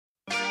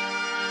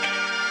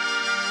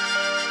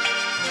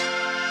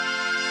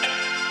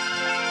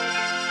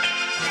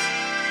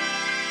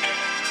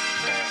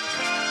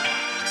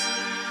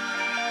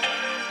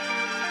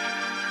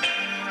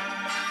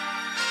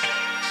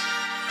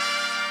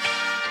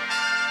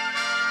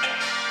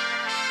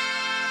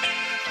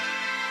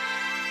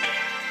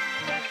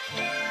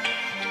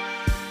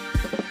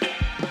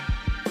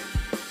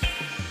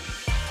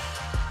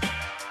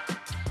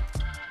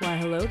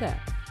hello there.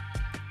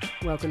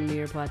 Welcome to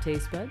Mirepoix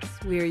Taste Buds.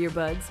 We are your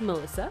buds,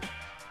 Melissa.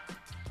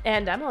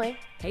 And Emily.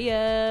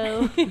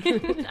 Heyo.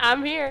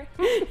 I'm here.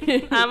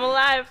 I'm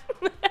alive.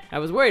 I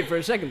was worried for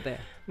a second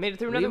there. Made it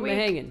through another week.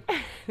 Hanging.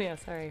 Yeah,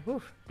 sorry.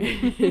 Oof.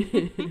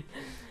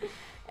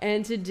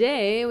 And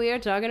today we are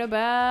talking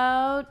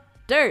about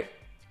dirt.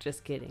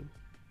 Just kidding.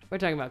 We're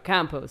talking about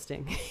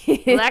composting.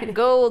 Black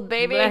gold,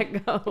 baby.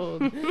 Black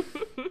gold.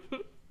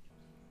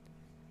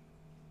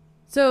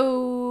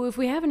 So, if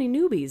we have any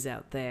newbies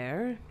out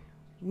there,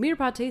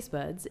 Mirepoix Taste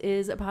Buds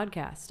is a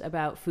podcast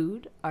about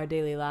food, our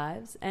daily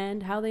lives,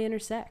 and how they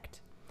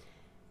intersect.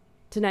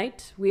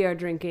 Tonight, we are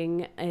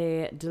drinking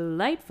a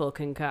delightful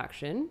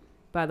concoction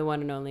by the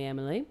one and only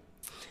Emily.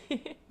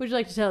 Would you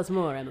like to tell us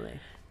more, Emily?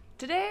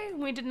 Today,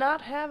 we did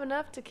not have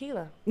enough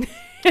tequila.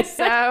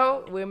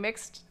 So, we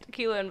mixed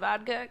tequila and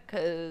vodka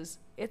because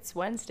it's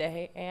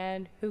Wednesday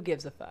and who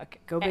gives a fuck?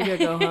 Go big or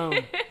go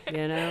home,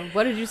 you know?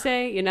 What did you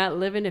say? You're not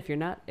living if you're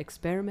not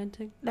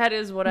experimenting? That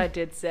is what I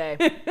did say.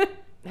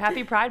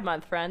 Happy Pride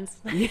Month,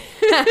 friends. On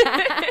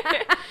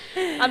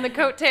the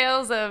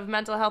coattails of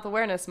Mental Health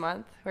Awareness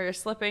Month, we're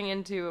slipping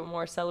into a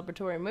more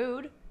celebratory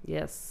mood.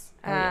 Yes.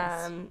 Oh,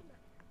 yes.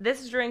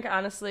 This drink,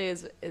 honestly,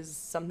 is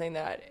something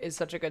that is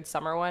such a good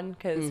summer one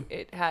because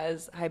it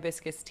has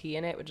hibiscus tea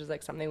in it, which is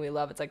like something we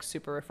love. It's like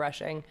super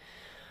refreshing.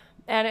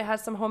 And it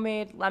has some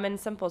homemade lemon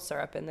simple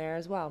syrup in there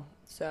as well.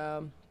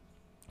 So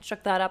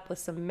shook that up with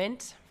some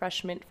mint,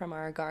 fresh mint from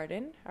our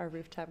garden, our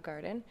rooftop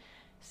garden.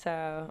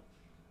 So,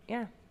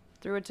 yeah,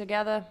 threw it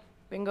together.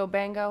 Bingo,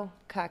 bango,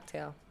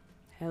 cocktail.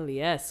 Hell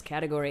yes.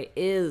 Category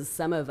is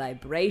summer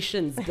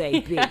vibrations,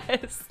 baby.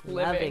 Yes,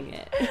 Loving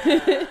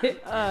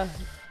it.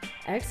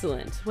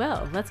 Excellent.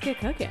 Well, let's get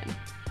cooking.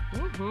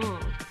 Mm-hmm.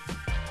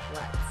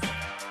 Let's.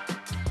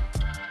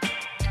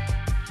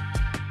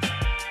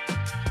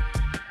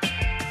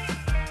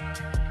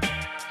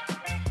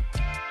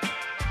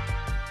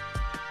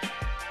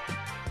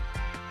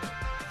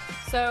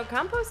 So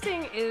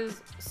composting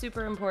is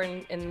super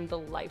important in the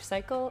life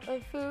cycle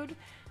of food.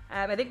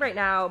 I think right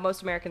now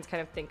most Americans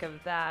kind of think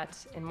of that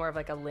in more of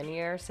like a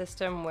linear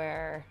system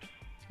where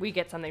we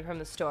get something from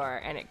the store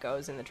and it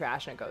goes in the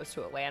trash and it goes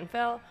to a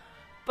landfill.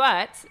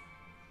 But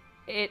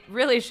it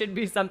really should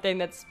be something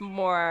that's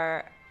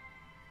more...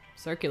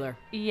 Circular.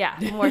 Yeah,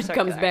 more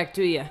circular. Comes back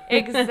to you.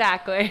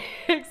 Exactly.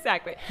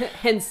 Exactly.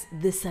 Hence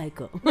the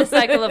cycle. The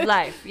cycle of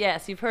life.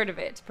 Yes, you've heard of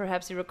it.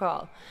 Perhaps you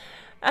recall.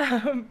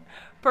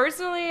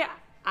 Personally,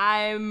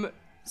 I'm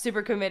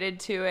super committed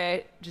to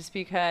it just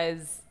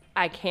because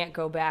I can't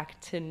go back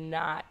to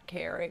not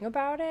caring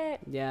about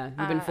it. Yeah,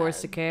 you've been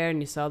forced to care and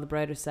you saw the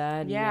brighter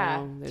side. Yeah,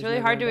 and it's really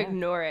hard to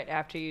ignore it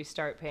after you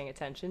start paying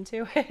attention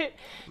to it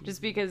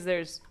just because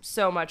there's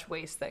so much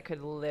waste that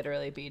could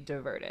literally be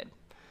diverted.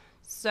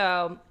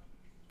 So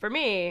for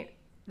me,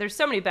 there's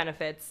so many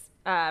benefits,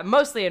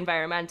 mostly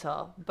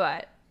environmental,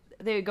 but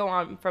they go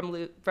on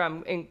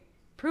from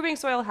improving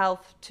soil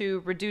health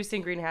to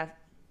reducing greenhouse.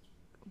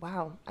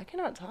 Wow, I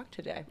cannot talk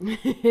today. I'm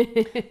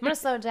gonna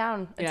slow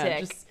down a tick.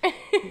 Just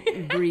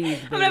breathe.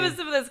 I'm gonna have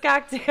some of this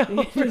cocktail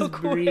real Just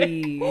quick.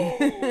 breathe.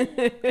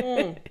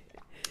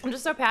 I'm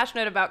just so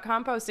passionate about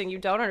composting. You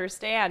don't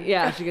understand.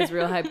 Yeah, she gets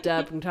real hyped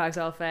up and talks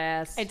all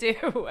fast. I do.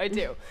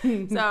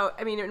 So,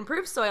 I mean, it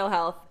improves soil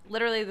health.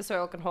 Literally, the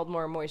soil can hold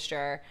more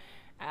moisture.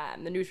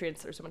 The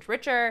nutrients are so much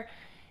richer.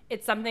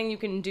 It's something you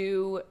can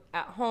do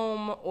at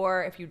home,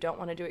 or if you don't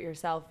want to do it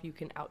yourself, you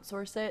can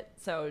outsource it.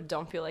 So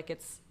don't feel like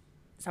it's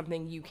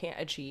something you can't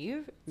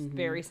achieve. It's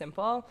very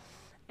simple.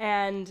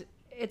 And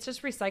it's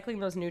just recycling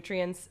those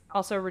nutrients,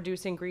 also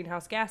reducing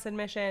greenhouse gas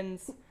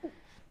emissions.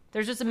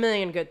 There's just a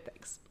million good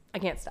things. I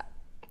can't stop.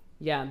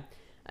 Yeah.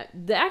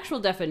 The actual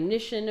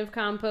definition of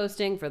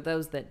composting, for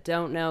those that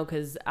don't know,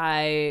 because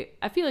I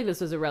feel like this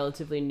was a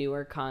relatively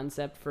newer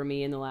concept for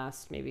me in the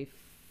last maybe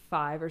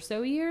 5 or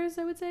so years,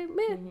 I would say.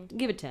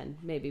 Give it 10,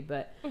 maybe.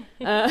 But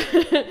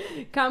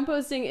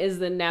composting is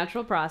the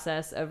natural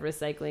process of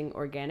recycling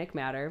organic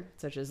matter,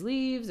 such as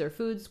leaves or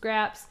food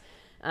scraps,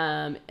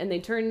 and they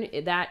turn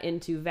that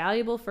into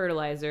valuable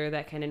fertilizer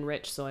that can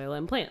enrich soil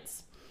and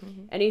plants.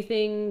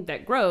 Anything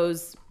that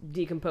grows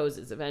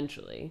decomposes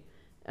eventually.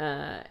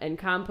 And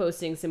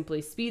composting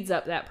simply speeds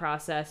up that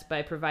process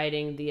by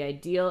providing the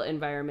ideal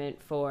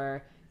environment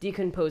for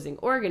decomposing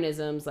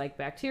organisms like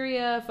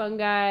bacteria,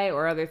 fungi,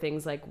 or other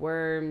things like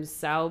worms,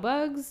 sow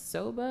bugs,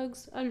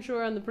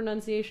 unsure on the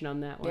pronunciation on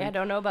that one. Yeah, I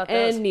don't know about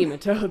those. And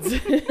nematodes.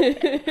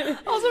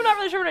 Also not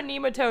really sure what a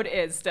nematode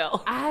is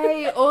still.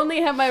 I only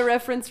have my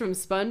reference from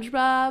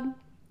SpongeBob.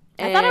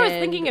 I thought I was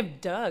thinking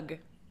of Doug.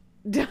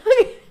 Doug?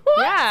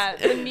 Yeah,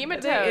 the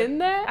nematode. Are they in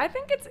that? I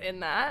think it's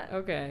in that.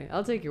 Okay,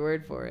 I'll take your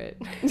word for it.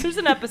 There's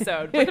an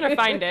episode. We're going to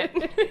find it.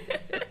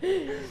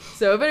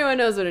 So if anyone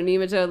knows what a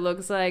nematode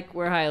looks like,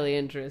 we're highly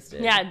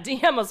interested. Yeah,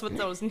 DM us with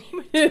those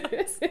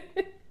nematodes.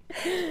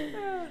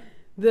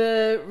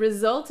 The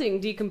resulting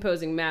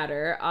decomposing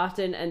matter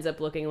often ends up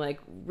looking like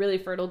really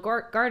fertile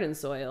garden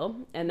soil,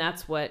 and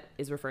that's what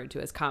is referred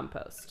to as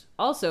compost.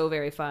 Also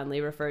very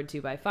fondly referred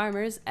to by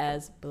farmers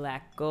as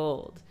black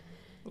gold.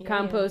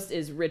 Compost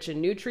is rich in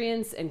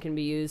nutrients and can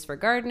be used for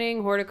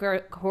gardening,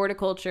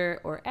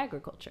 horticulture, or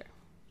agriculture.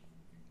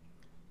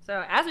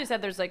 So as we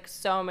said, there's like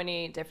so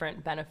many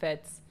different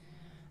benefits,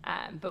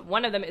 but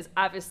one of them is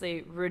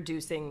obviously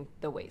reducing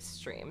the waste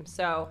stream.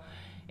 So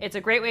it's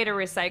a great way to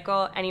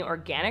recycle any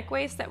organic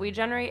waste that we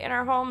generate in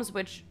our homes,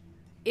 which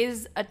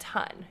is a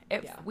ton.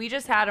 We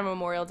just had a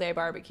Memorial Day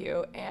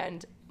barbecue,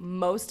 and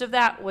most of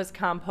that was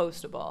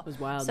compostable. It was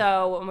wild.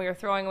 So when we were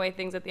throwing away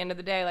things at the end of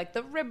the day, like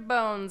the rib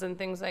bones and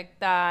things like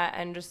that,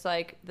 and just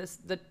like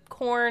the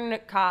corn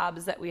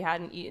cobs that we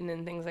hadn't eaten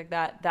and things like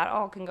that, that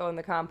all can go in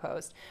the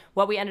compost.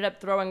 What we ended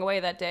up throwing away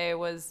that day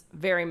was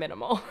very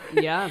minimal.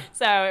 Yeah.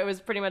 So it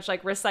was pretty much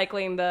like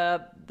recycling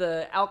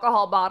the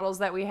alcohol bottles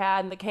that we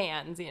had and the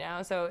cans, you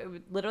know? So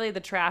literally the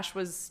trash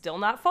was still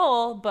not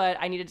full, but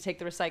I needed to take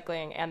the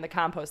recycling and the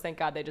compost. Thank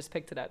God they just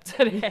picked it up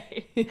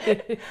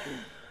today.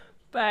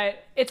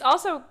 But it's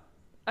also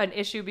an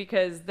issue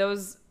because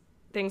those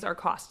things are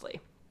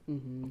costly.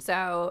 Mm-hmm.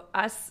 So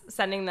us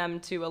sending them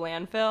to a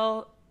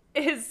landfill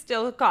is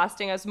still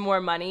costing us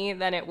more money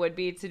than it would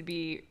be to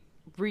be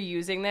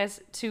reusing this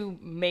to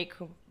make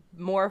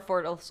more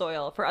fertile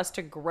soil for us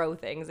to grow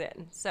things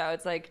in. So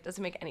it's like, it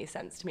doesn't make any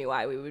sense to me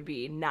why we would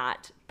be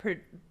not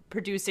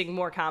producing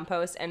more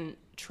compost and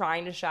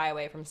trying to shy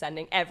away from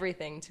sending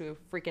everything to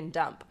a freaking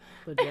dump.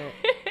 Legit.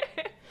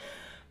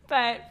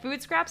 But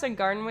food scraps and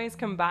garden waste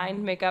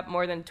combined make up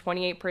more than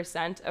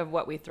 28% of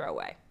what we throw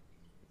away.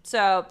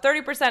 So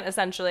 30%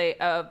 essentially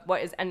of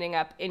what is ending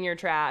up in your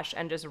trash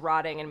and just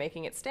rotting and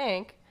making it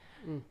stink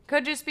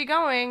could just be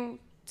going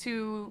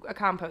to a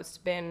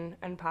compost bin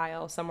and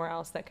pile somewhere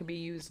else that could be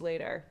used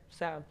later.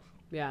 So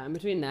yeah, and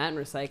between that and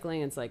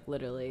recycling, it's like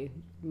literally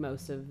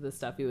most of the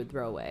stuff you would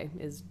throw away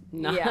is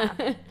not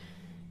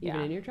even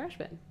in your trash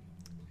bin.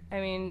 I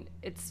mean,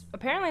 it's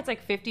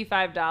like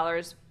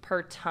 $55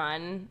 per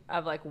ton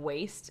of like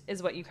waste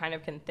is what you kind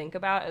of can think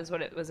about as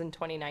what it was in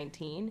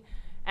 2019.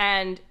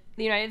 And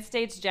the United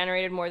States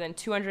generated more than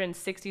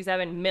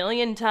 267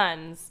 million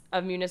tons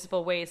of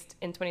municipal waste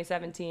in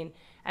 2017.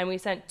 And we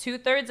sent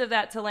 2/3 of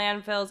that to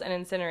landfills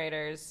and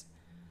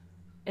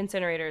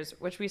incinerators,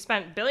 which we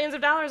spent billions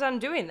of dollars on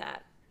doing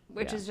that,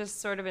 which is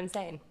just sort of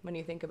insane when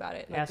you think about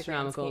it. Like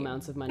astronomical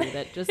amounts of money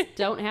that just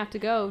don't have to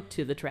go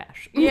to the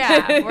trash.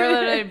 Yeah, we're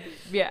literally,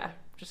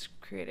 just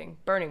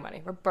burning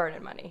money. We're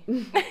burning money.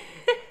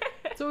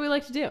 That's what we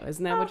like to do.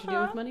 Isn't that what you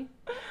do with money?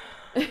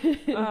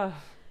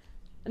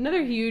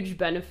 Another huge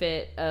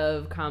benefit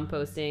of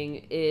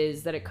composting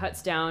is that it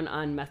cuts down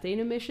on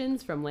methane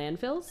emissions from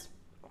landfills.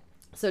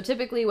 So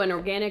typically when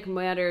organic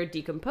matter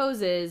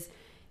decomposes,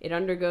 it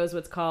undergoes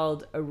what's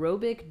called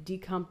aerobic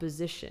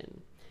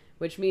decomposition,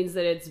 which means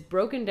that it's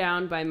broken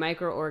down by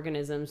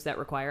microorganisms that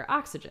require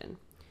oxygen.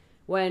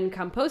 When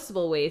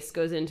compostable waste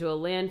goes into a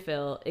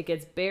landfill, it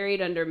gets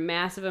buried under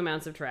massive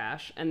amounts of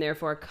trash and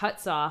therefore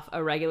cuts off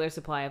a regular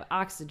supply of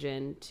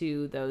oxygen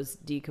to those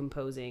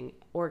decomposing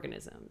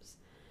organisms.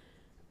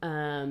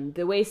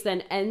 The waste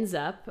then ends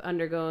up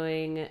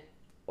undergoing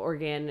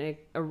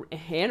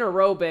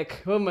anaerobic,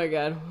 oh my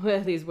God, what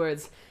are these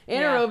words?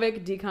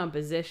 Anaerobic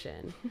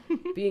decomposition,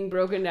 being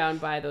broken down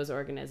by those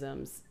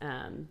organisms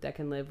that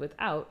can live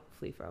without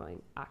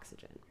free-flowing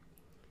oxygen.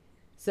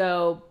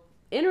 So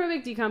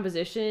anaerobic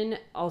decomposition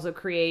also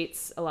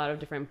creates a lot of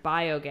different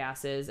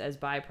biogases as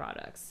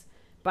byproducts.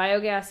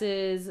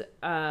 Biogases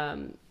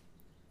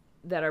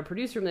that are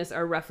produced from this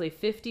are roughly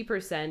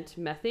 50%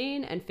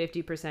 methane and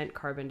 50%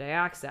 carbon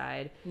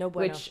dioxide,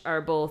 which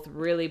are both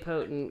really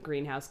potent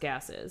greenhouse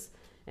gases.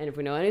 And if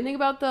we know anything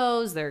about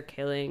those, they're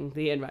killing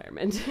the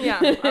environment.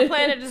 Yeah, our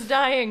planet is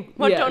dying.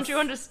 What don't you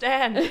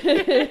understand?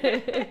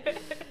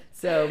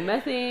 So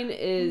methane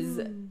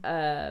is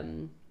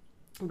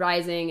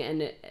rising,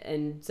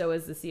 and so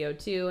is the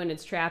CO2, and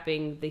it's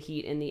trapping the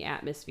heat in the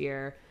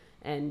atmosphere,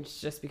 and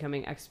it's just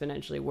becoming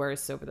exponentially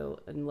worse over the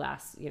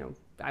last,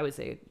 I would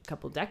say a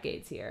couple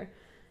decades here.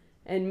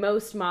 And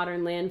most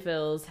modern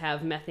landfills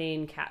have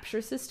methane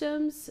capture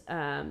systems,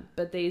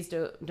 but these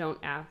don't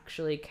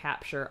actually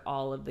capture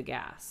all of the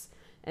gas.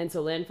 And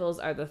so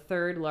landfills are the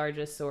third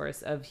largest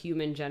source of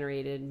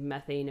human-generated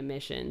methane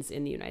emissions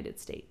in the United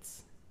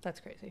States. That's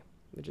crazy.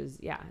 Which is,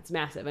 it's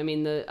massive. I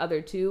mean, the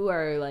other two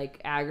are like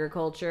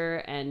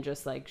agriculture and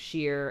just like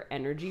sheer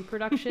energy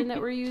production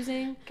that we're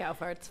using. Cow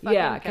farts.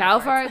 Cow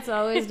farts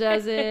always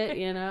does it,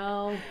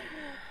 Yeah,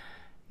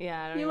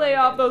 I don't you lay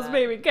off those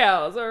baby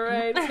cows, all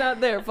right? It's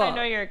not their fault. I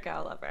know you're a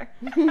cow lover.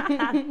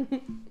 I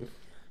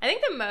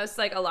think the most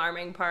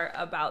alarming part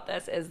about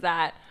this is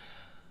that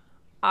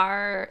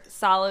our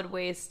solid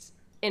waste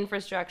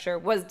infrastructure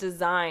was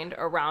designed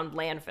around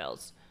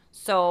landfills.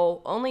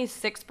 So only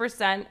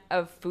 6%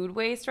 of food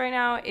waste right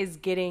now is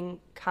getting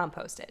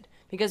composted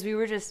because we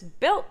were just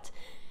built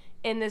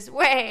in this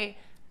way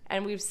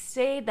and we've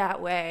stayed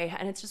that way.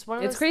 And it's just one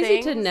of those things.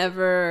 It's crazy to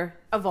never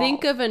evolve.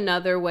 think of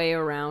another way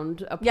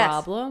around a Yes.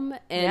 problem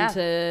and Yeah.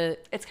 to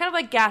It's kind of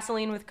like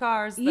gasoline with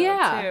cars, though,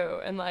 Yeah. too.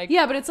 And like,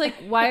 yeah, but it's like,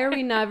 why are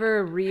we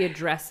never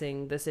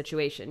readdressing the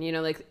situation? You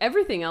know, like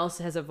everything else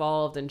has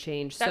evolved and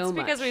changed that's so much.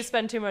 because we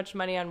spend too much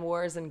money on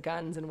wars and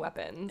guns and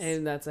weapons.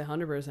 And that's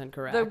 100%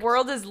 correct.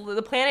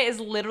 The planet is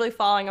literally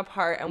falling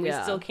apart, and we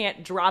Yeah. still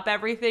can't drop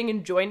everything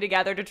and join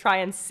together to try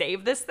and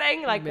save this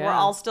thing. Like, we're Yeah.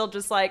 all still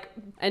just like,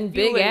 And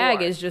big fueling ag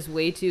war. is just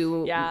way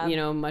too, Yeah. you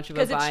know, much of a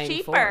because it's buying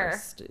cheaper.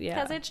 force. Yeah.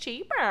 Because it's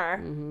cheaper.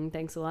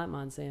 Thanks a lot,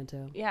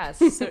 Monsanto. Yes,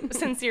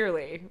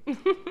 sincerely.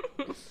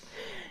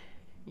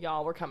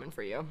 Y'all, we're coming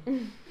for you.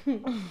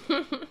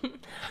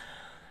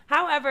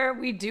 However,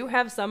 we do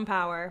have some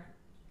power.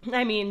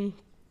 I mean,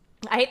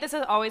 I hate this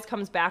always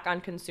comes back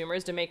on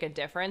consumers to make a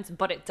difference,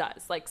 but it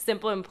does. Like,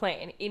 simple and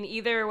plain. In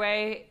either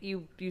way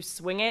you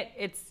swing it,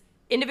 it's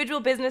individual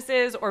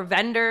businesses or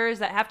vendors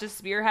that have to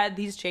spearhead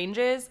these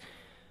changes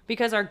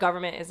because our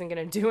government isn't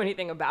going to do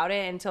anything about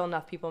it until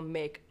enough people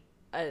make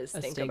a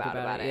stink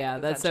about it. Yeah,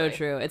 that's so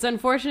true. It's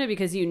unfortunate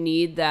because you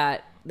need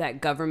that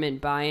government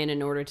buy-in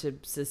in order to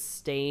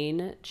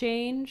sustain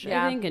change,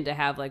 Yeah. I think, and to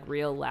have like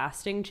real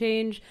lasting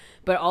change.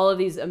 But all of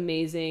these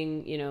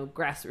amazing, you know,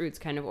 grassroots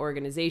kind of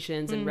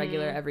organizations and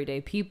regular everyday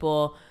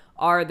people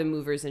are the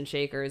movers and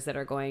shakers that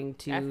are going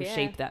to F yeah.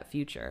 shape that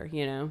future,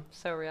 you know?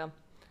 So real.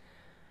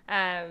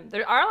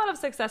 There are a lot of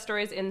success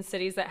stories in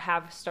cities that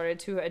have started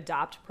to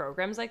adopt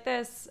programs like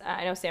this.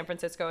 I know San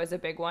Francisco is a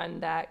big one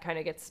that kind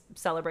of gets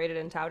celebrated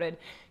and touted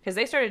because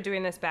they started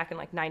doing this back in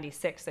like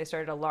 96. They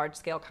started a large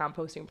scale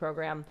composting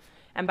program.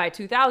 And by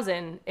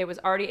 2000, it was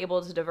already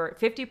able to divert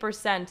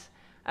 50%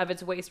 of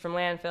its waste from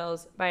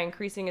landfills. By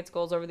increasing its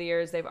goals over the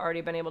years, they've already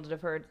been able to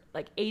divert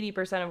like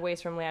 80% of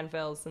waste from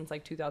landfills since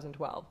like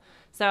 2012.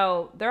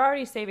 So they're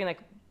already saving like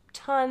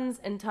tons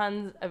and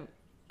tons of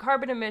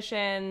carbon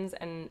emissions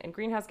and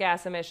greenhouse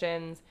gas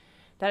emissions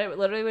that it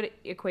literally would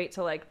equate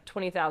to like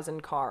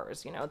 20,000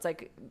 cars. You know, it's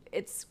like,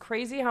 it's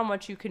crazy how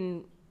much you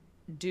can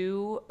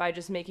do by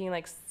just making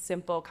like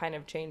simple kind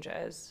of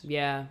changes.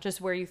 Yeah.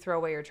 Just where you throw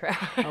away your trash.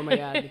 Oh my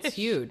God, it's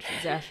huge.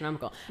 It's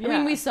astronomical. I Yeah.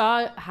 mean, we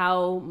saw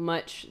how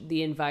much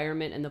the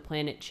environment and the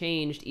planet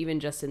changed even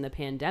just in the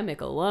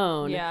pandemic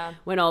alone. Yeah.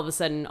 When all of a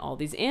sudden all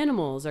these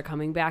animals are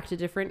coming back to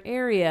different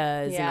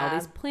areas and Yeah. all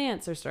these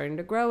plants are starting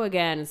to grow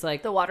again. It's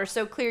like The water's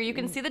so clear you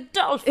can see the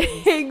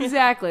dolphins.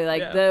 exactly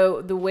like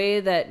Yeah. the way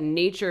that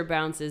nature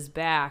bounces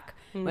back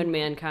when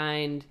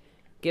mankind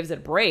gives it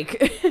a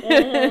break,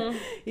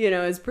 you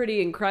know, is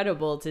pretty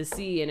incredible to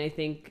see. And I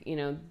think, you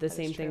know, the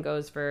same thing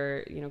goes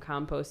for, you know,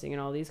 composting and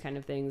all these kind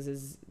of things,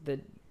 is the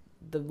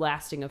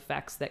lasting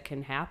effects that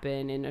can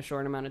happen in a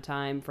short amount of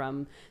time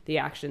from the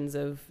actions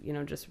of, you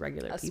know, just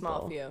regular A people.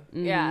 small few.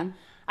 Yeah.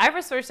 I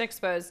was first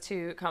exposed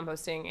to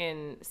composting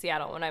in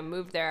Seattle. When I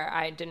moved there,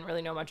 I didn't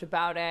really know much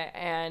about it,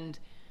 and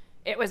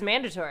it was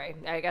mandatory.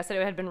 I guess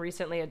it had been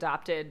recently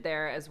adopted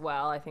there as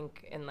well. I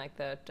think in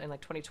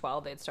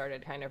 2012 they'd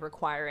started kind of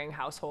requiring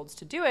households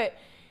to do it,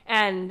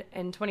 and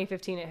in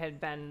 2015 it had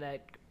been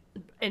like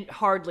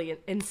hardly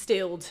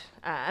instilled,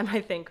 I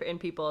think, in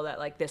people that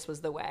like this was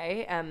the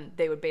way, and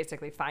they would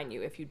basically fine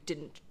you if you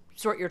didn't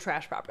sort your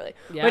trash properly.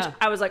 Yeah. Which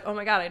I was like, oh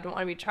my God, I don't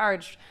want to be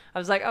charged. I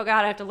was like, oh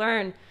God, I have to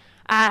learn.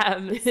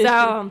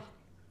 So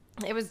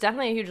it was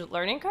definitely a huge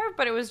learning curve,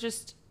 but it was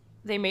just,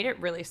 they made it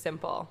really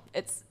simple.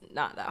 It's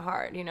not that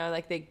hard, you know,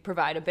 like they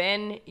provide a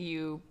bin,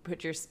 you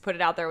put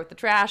it out there with the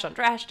trash on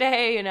trash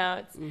day, you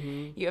know, it's,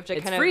 you have to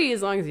It's kind of free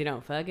as long as you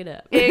don't fuck it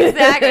up.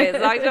 Exactly.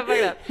 As long as you don't fuck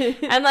it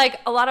up. And like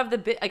a lot of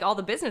like all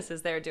the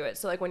businesses there do it.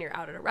 So like when you're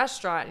out at a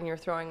restaurant and you're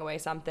throwing away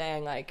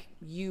something, like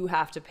you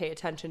have to pay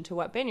attention to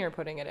what bin you're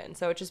putting it in.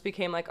 So it just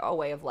became like a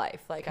way of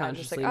life. Like I'm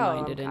just like,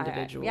 Consciously minded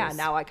individuals. yeah,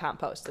 now I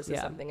compost. This is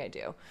Yeah. something I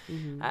do.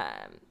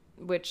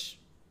 Which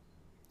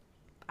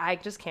I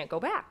just can't go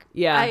back.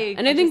 Yeah. I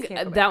just think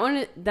can't go that back.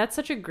 one, that's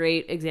such a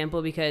great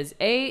example because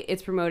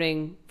it's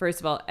promoting, first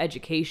of all,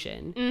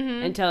 education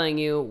and telling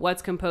you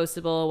what's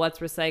compostable, what's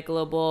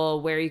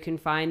recyclable, where you can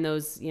find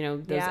those, you know,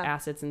 those Yeah.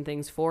 assets and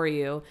things for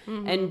you.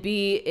 And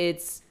B,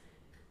 it's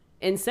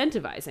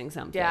incentivizing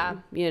something, Yeah.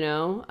 you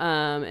know,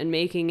 and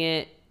making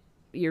it,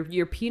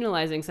 you're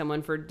penalizing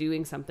someone for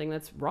doing something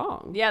that's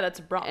wrong. Yeah, that's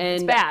wrong. And,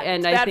 It's bad. And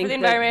It's I bad think for the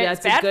environment.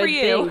 that's It's bad a good for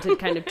you. thing to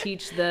kind of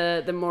teach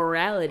the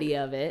morality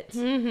of it,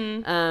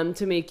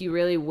 to make you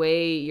really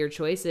weigh your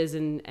choices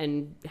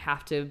and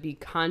have to be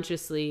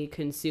consciously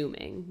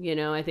consuming. You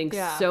know, I think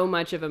Yeah. so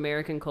much of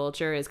American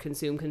culture is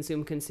consume.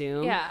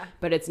 Yeah.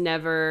 But it's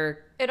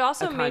never It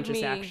also a made conscious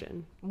me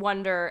action.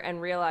 wonder and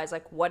realize,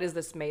 like, what is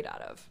this made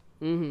out of?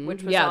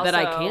 Which was Yeah, that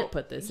I also- can't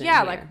put this in Yeah,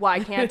 here. like, why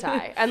can't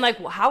I? And,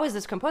 like, how is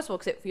this compostable?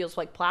 Because it feels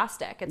like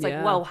plastic. It's like,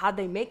 Yeah. well, how'd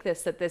they make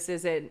this that this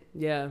isn't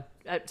Yeah.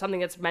 something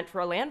that's meant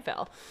for a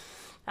landfill?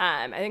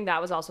 I think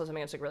that was also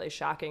something that's, like, really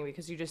shocking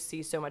because you just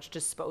see so much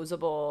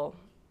disposable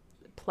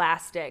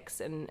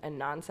plastics and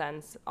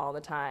nonsense all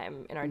the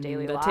time in our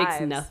daily lives. That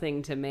takes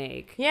nothing to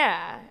make.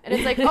 Yeah. And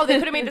it's like, oh, they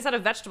could have made this out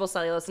of vegetable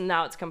cellulose and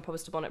now it's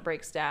compostable and it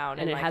breaks down.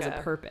 And it has a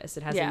purpose.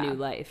 It has a new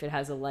life. It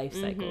has a life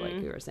cycle, like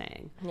we were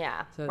saying.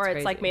 Yeah. So or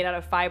it's like made out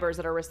of fibers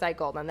that are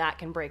recycled and that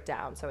can break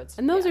down. So it's,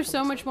 and those are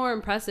so much more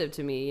impressive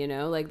to me, you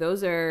know, like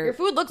those are your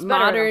food looks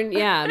modern,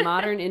 better.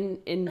 modern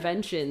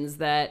inventions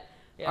that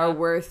are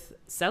worth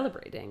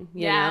celebrating,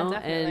 you know?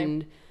 Definitely.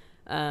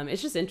 And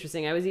it's just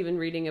interesting. I was even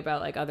reading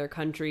about like other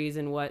countries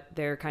and what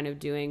they're kind of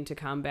doing to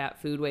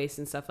combat food waste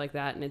and stuff like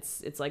that. And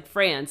it's like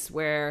France,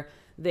 where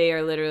they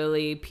are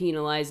literally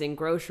penalizing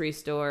grocery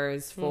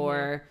stores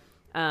for,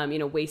 you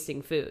know,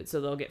 wasting food.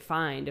 So they'll get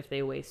fined if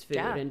they waste food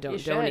and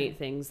don't donate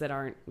things that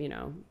aren't, you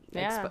know,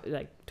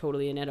 like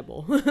totally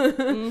inedible.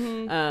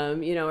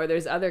 You know, or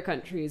there's other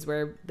countries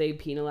where they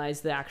penalize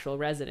the actual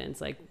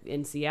residents, like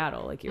in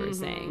Seattle, like you were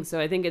saying.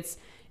 So I think it's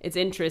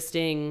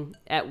interesting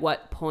at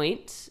what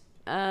point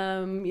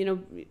you know,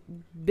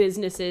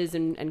 businesses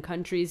and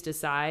countries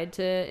decide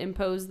to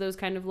impose those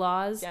kind of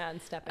laws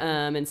and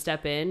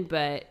step in.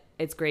 But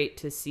it's great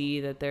to see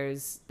that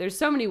there's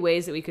so many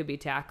ways that we could be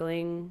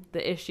tackling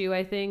the issue,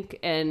 I think,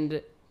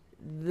 and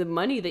the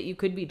money that you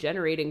could be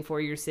generating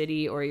for your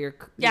city or your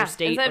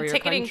state instead or of your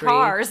ticketing country.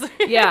 cars.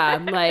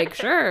 I'm like,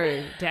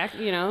 sure, tax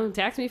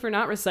me for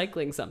not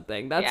recycling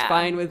something. That's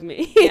fine with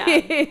me.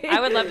 I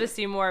would love to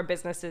see more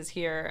businesses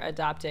here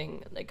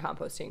adopting like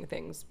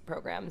composting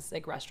programs,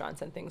 like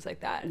restaurants and things like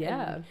that.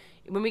 Yeah.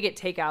 And when we get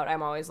takeout,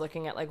 I'm always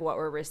looking at like what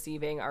we're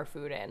receiving our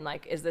food in.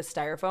 Like, is this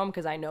styrofoam?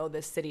 Because I know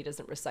this city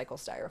doesn't recycle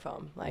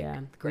styrofoam. Like,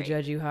 we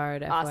judge you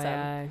hard. Awesome.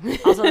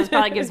 FYI. Also, this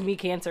probably gives me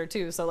cancer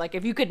too. So like,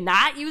 if you could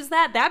not use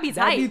that, that'd be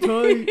tight.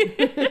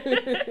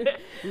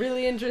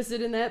 Really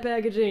interested in that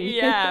packaging.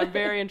 Yeah,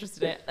 very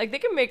interested in it. Like, they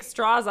can make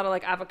straws out of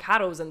like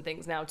avocados and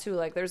things now too.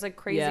 Like, there's like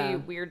crazy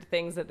weird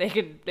things that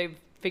they've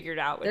figured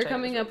out. They're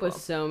coming up with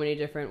so many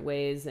different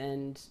ways,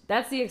 and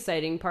that's the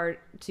exciting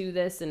part to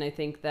this. And I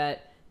think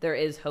that there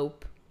is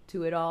hope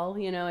to it all.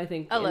 You know, I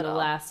think in the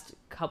last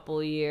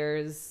couple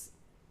years,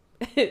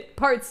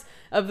 parts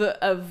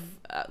of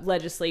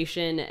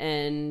legislation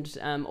and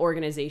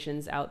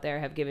organizations out there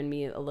have given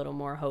me a little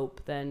more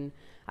hope than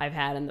I've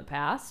had in the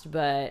past.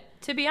 But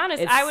to be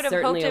honest, I would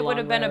have hoped it would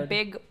have been a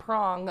big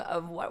prong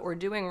of what we're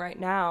doing right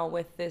now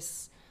with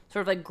this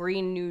sort of like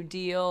Green New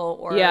Deal.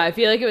 Or I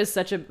feel like it was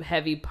such a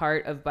heavy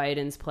part of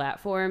Biden's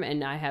platform,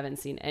 and I haven't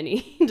seen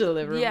any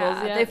deliverables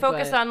yet. They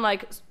focus on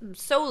like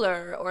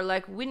solar or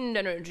like wind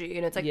energy,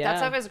 and it's like that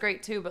stuff is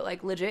great too, but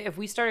like legit, if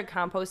we started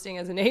composting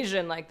as a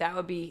nation, like that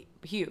would be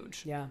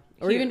huge.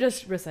 Or even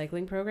just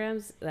recycling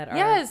programs that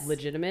are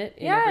legitimate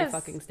in every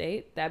fucking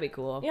state. That'd be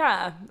cool.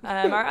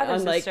 Our other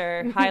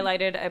sister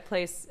highlighted a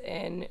place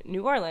in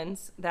New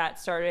Orleans that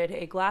started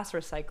a glass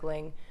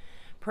recycling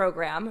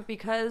program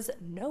because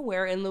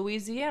nowhere in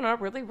Louisiana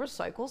really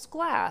recycles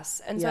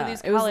glass. And so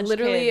these college kids, it was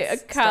literally a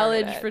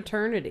college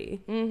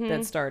fraternity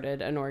that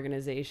started an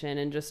organization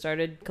and just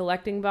started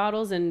collecting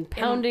bottles and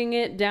pounding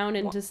it down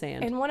into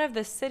sand. In one of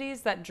the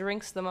cities that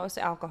drinks the most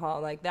alcohol,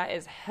 like that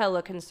is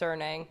hella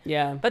concerning.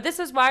 Yeah. But this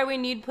is why we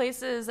need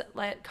places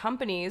like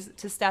companies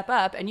to step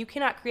up, and you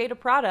cannot create a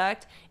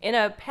product in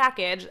a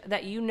package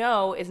that you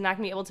know is not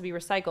going to be able to be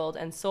recycled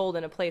and sold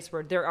in a place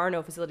where there are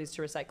no facilities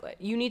to recycle it.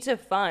 You need to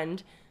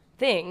fund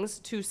things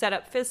to set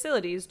up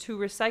facilities to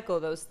recycle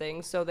those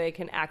things so they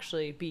can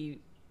actually be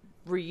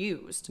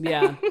reused.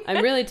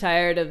 I'm really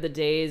tired of the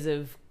days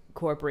of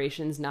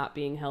corporations not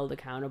being held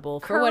accountable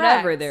for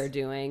whatever they're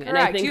doing. And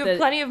I think you have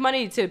plenty of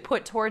money to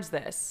put towards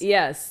this.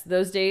 Yes,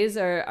 those days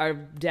are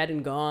dead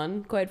and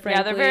gone, quite frankly.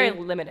 Yeah, they're very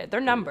limited. They're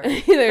numbered.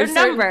 They're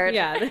numbered.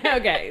 Yeah,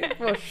 okay,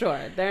 well,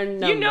 sure. They're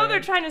numbered. You know they're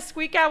trying to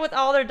squeak out with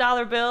all their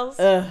dollar bills.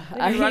 They're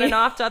running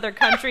off to other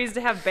countries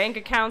to have bank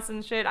accounts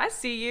and shit. I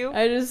see you.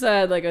 I just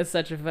had like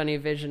such a funny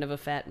vision of a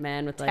fat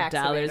man with like Tax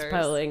dollars evaders.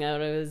 piling out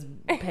of his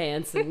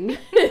pants and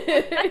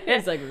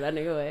he's like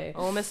running away.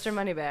 Oh, Mr.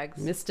 Moneybags.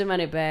 Mr.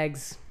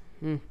 Moneybags.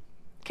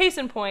 Case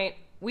in point,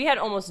 we had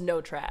almost no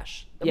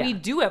trash. We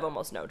do have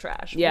almost no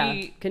trash.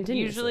 We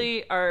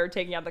usually are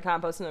taking out the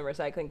compost and the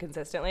recycling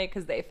consistently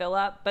because they fill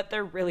up, but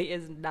there really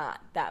is not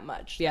that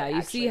much. Yeah,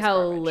 you see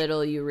how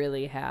little you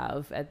really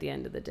have at the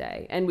end of the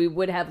day. And we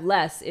would have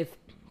less if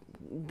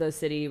the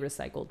city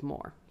recycled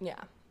more. Yeah.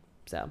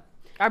 So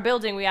our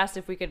building, we asked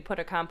if we could put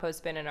a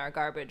compost bin in our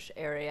garbage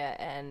area,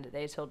 and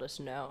they told us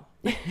no.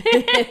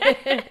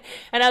 And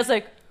I was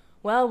like,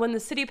 well, when the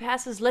city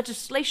passes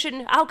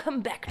legislation, I'll come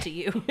back to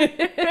you.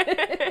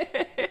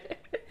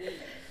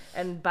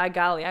 And by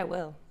golly, I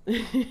will.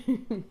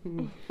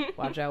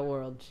 Watch out,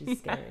 world. She's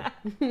scary.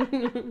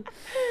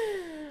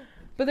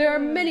 But there are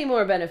many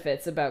more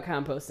benefits about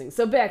composting.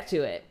 So back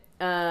to it.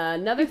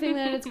 Another thing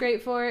that it's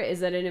great for is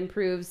that it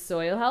improves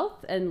soil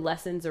health and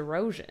lessens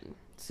erosion.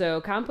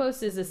 So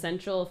compost is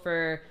essential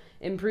for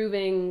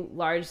improving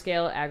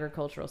large-scale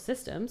agricultural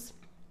systems,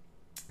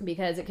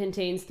 because it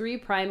contains 3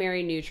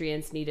 primary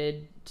nutrients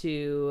needed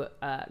to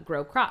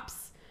grow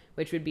crops,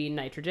 which would be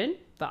nitrogen,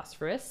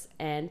 phosphorus,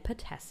 and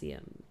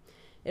potassium.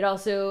 It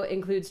also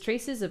includes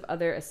traces of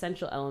other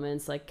essential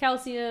elements like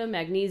calcium,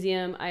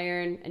 magnesium,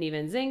 iron, and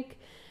even zinc.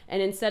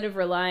 And instead of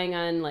relying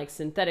on like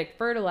synthetic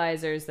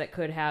fertilizers that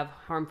could have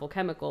harmful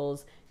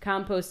chemicals,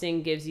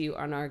 composting gives you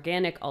an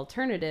organic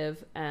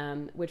alternative,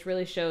 which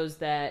really shows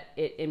that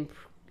it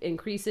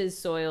increases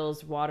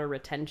soil's water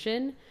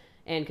retention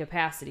and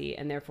capacity,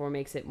 and therefore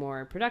makes it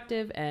more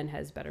productive and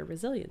has better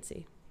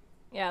resiliency.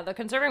 Yeah, the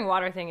conserving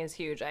water thing is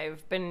huge.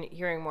 I've been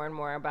hearing more and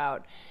more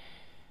about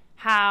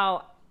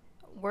how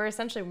we're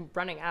essentially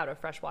running out of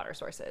fresh water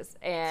sources,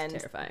 and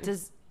it's terrifying.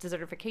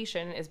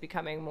 Desertification is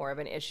becoming more of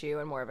an issue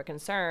and more of a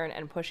concern,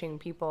 and pushing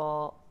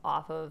people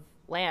off of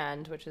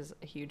land, which is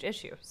a huge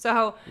issue.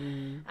 So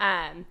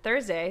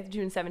Thursday,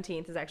 June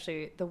 17th, is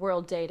actually the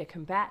World Day to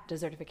combat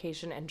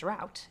desertification and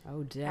drought.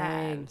 Oh,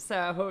 dang.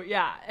 So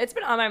yeah, it's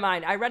been on my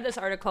mind. I read this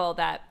article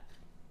that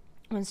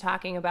was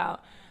talking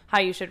about how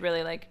you should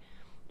really like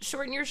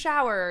shorten your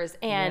showers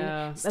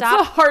and stop. That's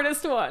the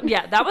hardest one.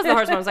 Yeah, that was the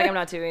hardest one. I was like, I'm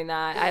not doing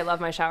that. I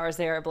love my showers.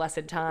 They are a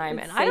blessed time.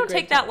 It's and I don't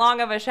take sacred that long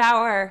of a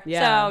shower.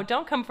 Yeah. So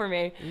don't come for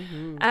me.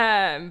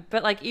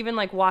 But like even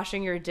like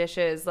washing your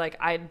dishes, like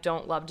I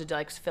don't love to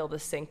like fill the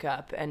sink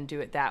up and do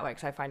it that way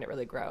because I find it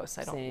really gross.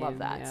 I don't love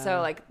that. yeah.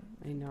 So like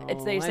I know.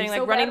 it's they're saying I'm like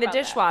so running bad the about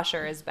that.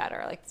 dishwasher is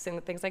better, like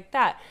things like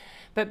that.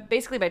 But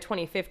basically by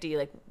 2050,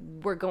 like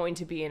we're going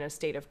to be in a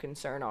state of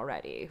concern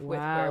already with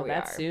where we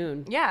that's are.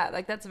 soon. Yeah,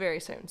 like that's very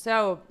soon.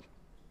 So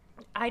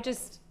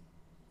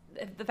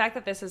the fact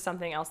that this is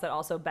something else that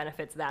also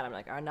benefits that, I'm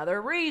like,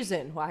 another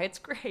reason why it's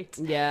great.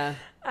 Yeah.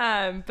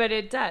 But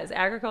it does.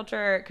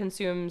 Agriculture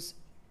consumes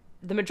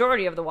the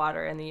majority of the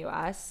water in the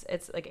U.S.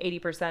 It's like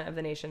 80% of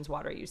the nation's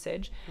water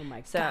usage. Oh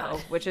my So, God.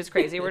 which is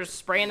crazy. We're just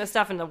spraying the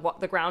stuff and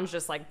the ground's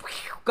just like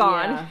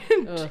gone.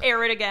 Yeah.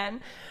 Air it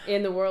again.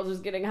 And the world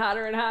is getting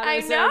hotter and hotter. I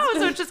so know. it's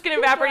So it's just going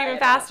to evaporate dry even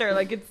it out. faster.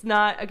 Like it's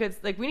not a good,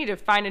 like we need to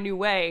find a new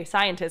way.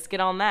 Scientists, get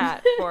on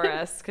that for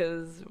us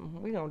because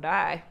we're going to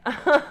die.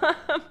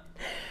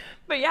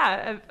 But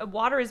yeah,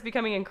 water is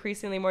becoming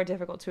increasingly more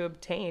difficult to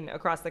obtain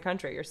across the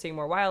country. You're seeing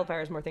more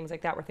wildfires, more things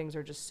like that, where things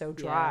are just so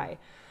dry.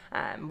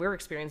 We're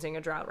experiencing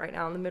a drought right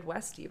now in the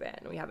Midwest even.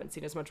 We haven't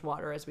seen as much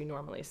water as we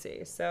normally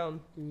see. So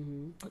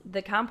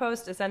the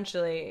compost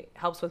essentially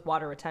helps with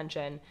water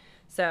retention.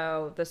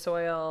 So the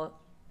soil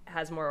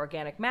has more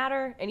organic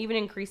matter, and even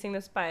increasing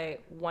this by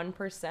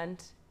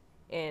 1%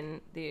 in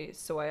the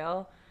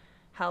soil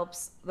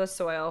helps the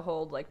soil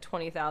hold like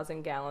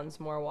 20,000 gallons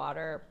more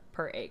water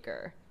per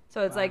acre.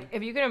 So it's like,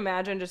 if you can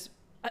imagine just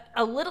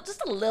a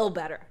little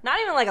better, not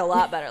even like a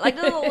lot better, like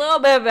just a little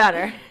bit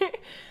better.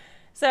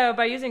 So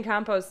by using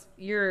compost,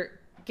 you're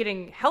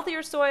getting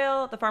healthier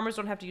soil. The farmers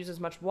don't have to use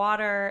as much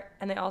water,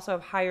 and they also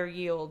have higher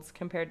yields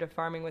compared to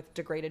farming with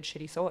degraded,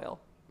 shitty soil.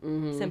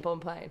 Simple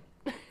and plain.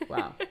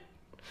 Wow.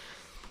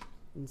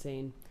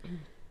 Insane.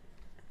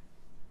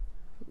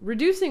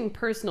 Reducing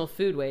personal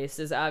food waste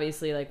is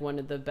obviously like one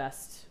of the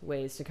best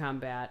ways to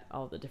combat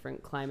all the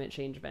different climate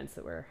change events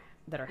that are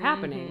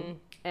happening.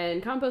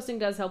 And composting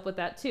does help with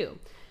that too.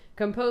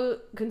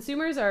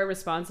 Consumers are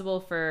responsible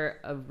for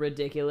a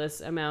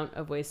ridiculous amount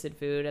of wasted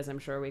food, as I'm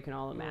sure we can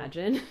all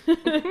imagine.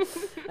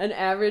 An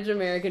average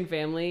American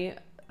family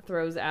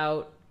throws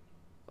out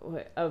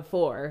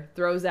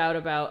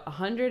about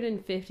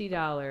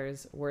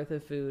 $150 worth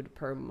of food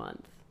per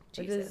month.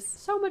 It is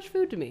so much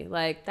food to me.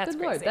 Like, That's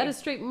good Lord, crazy. that is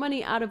straight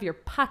money out of your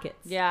pockets.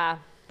 Yeah,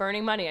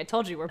 burning money. I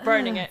told you we're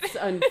burning it. It's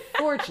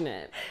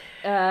unfortunate.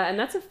 And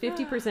that's a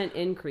 50%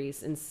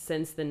 increase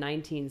since the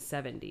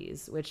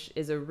 1970s, which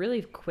is a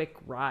really quick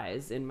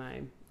rise, in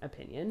my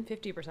opinion.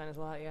 50% is a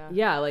lot, yeah.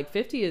 Yeah, like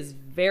 50 is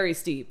very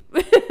steep.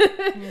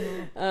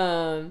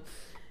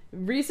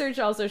 Research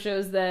also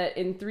shows that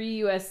in 3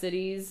 U.S.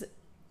 cities,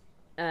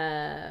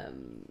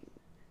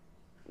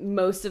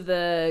 most of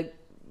the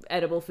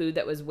edible food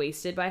that was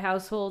wasted by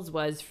households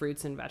was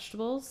fruits and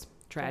vegetables.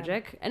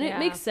 Tragic. And it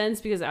makes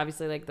sense because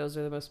obviously like those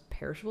are the most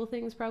perishable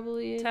things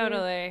probably in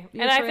Totally.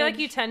 your And I feel like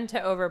fridge. you tend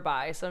to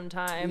overbuy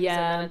sometimes. Yeah.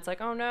 And then it's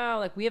like, oh no,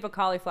 like we have a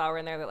cauliflower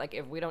in there that like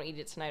if we don't eat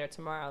it tonight or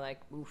tomorrow, like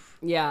oof.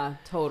 Yeah,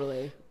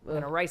 totally. I'm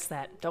gonna rice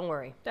that. Don't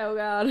worry. Oh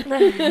God.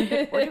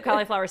 Or do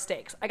cauliflower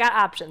steaks. I got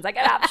options. But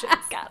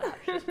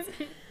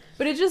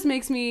it just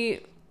makes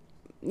me,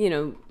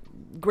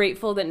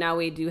 grateful that now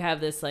we do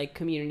have this like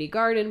community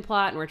garden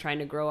plot and we're trying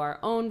to grow our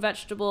own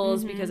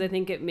vegetables because I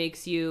think it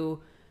makes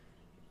you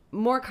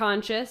more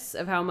conscious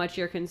of how much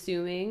you're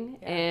consuming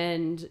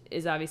and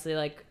is obviously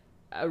like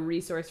a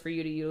resource for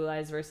you to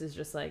utilize versus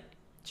just like,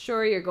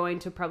 sure, you're going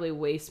to probably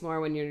waste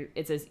more when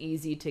it's as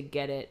easy to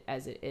get it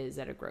as it is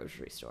at a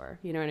grocery store.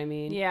 You know what I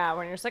mean? Yeah,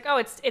 when you're just like, oh,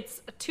 it's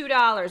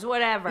 $2,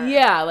 whatever.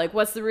 Yeah, like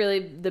what's the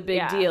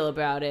big deal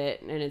about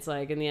it? And it's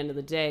like, in the end of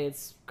the day,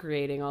 it's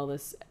creating all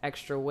this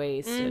extra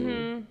waste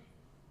and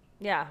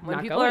yeah, when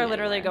not people going are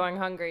literally anywhere. going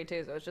hungry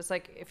too. So it's just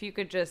like if you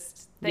could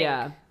just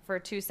think for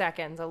 2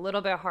 seconds, a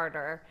little bit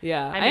harder.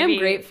 Yeah, and I am maybe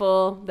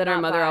grateful that our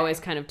not mother buy. always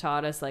kind of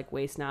taught us like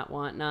waste not,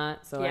 want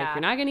not. So like, if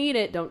you're not gonna eat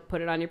it, don't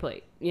put it on your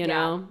plate, you Yeah.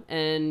 know?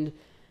 And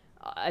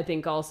I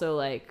think also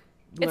like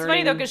It's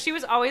funny though, because she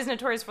was always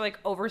notorious for like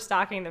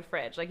overstocking the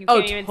fridge. Like you Oh,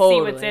 can't even see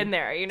what's totally. in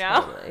there, you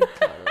know?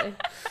 Totally.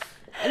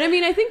 And I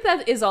mean, I think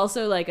that is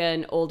also like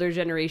an older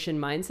generation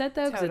mindset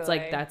though, because it's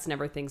like Totally. that's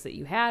never things that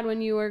you had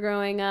when you were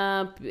growing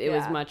up. It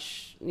was Yeah.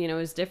 much, you know,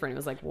 it was different. It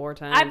was like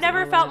wartime. I've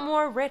never felt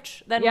more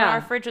rich than when Yeah.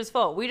 our fridge was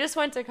full. We just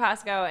went to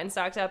Costco and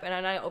stocked up, and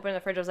then I opened the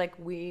fridge. I was like,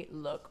 we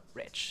look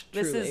rich.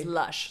 This is Truly.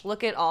 lush.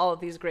 Look at all of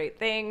these great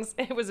things.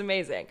 It was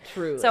amazing.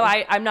 Truly. So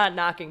I'm not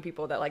knocking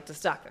people that like to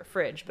stock their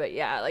fridge, but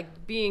yeah,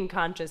 like being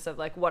conscious of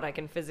like what I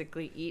can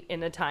physically eat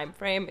in a time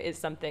frame is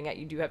something that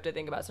you do have to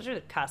think about, especially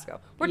with Costco.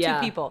 We're Yeah.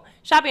 two people.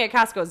 Shopping at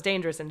Costco is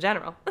dangerous in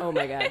general. Oh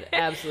my God,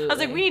 absolutely. I was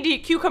like, we need to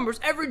eat cucumbers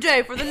every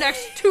day for the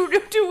next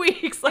two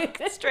weeks, like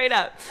straight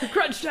up.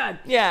 crunch time.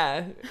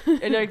 Yeah,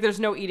 and like, there's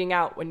no eating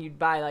out when you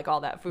buy like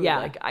all that food. Yeah.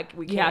 Like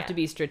we can't. You have to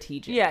be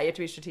strategic. Yeah, you have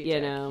to be strategic. You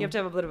know? You have to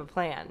have a bit of a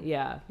plan.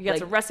 Yeah. You got Like-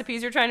 some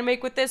recipes you're trying to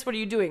make with this. What are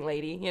you doing,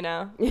 lady? You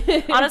know.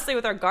 Honestly,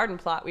 with our garden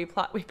plot, we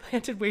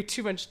planted way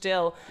too much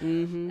dill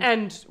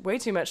and way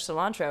too much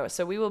cilantro.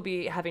 So we will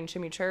be having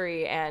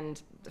chimichurri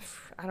and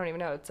I don't even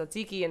know,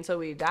 tzatziki until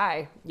we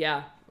die.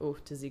 Yeah. Oh,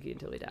 tzatziki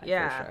until we die.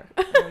 Yeah. For sure.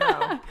 I don't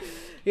know.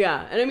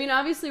 Yeah. And I mean,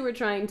 obviously, we're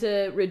trying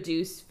to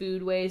reduce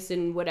food waste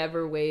in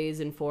whatever ways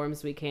and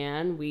forms we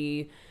can.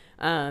 We,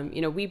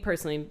 you know, we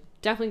personally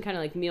definitely kind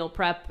of like meal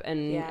prep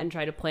and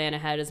try to plan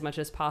ahead as much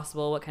as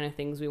possible what kind of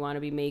things we want to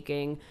be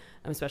making,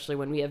 especially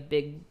when we have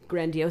big,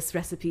 grandiose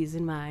recipes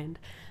in mind.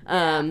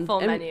 Full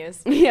and-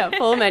 menus. Yeah,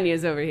 full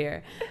menus over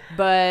here.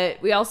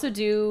 But we also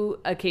do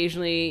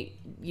occasionally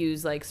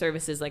use like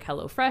services like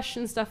HelloFresh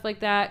and stuff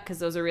like that, because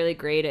those are really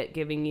great at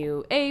giving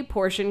you A,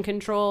 portion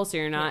control, so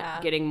you're not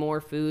Yeah. getting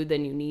more food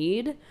than you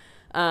need.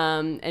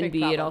 And Big B,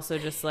 it problem. also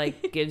just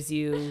like gives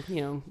you,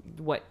 you know,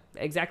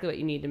 exactly what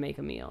you need to make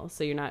a meal.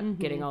 So you're not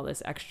getting all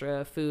this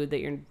extra food that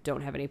you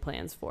don't have any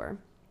plans for.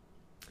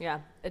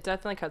 Yeah, it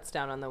definitely cuts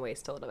down on the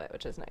waste a little bit,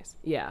 which is nice.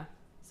 Yeah.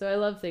 So I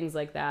love things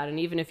like that. And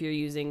even if you're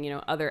using, you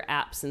know, other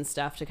apps and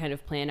stuff to kind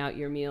of plan out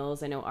your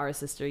meals, I know our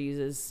sister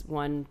uses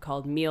one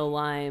called Meal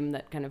Lime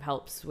that kind of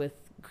helps with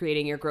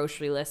creating your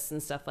grocery lists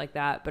and stuff like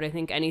that. But I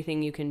think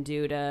anything you can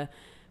do to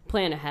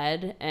plan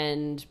ahead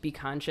and be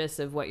conscious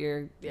of what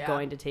you're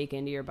going to take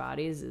into your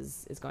bodies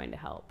is going to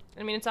help.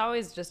 I mean, it's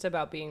always just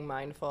about being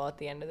mindful at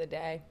the end of the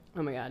day.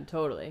 Oh my God,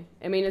 totally.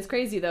 I mean, it's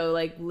crazy though.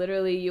 Like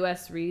literally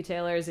U.S.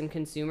 retailers and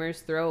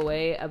consumers throw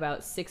away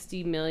about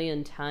 60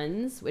 million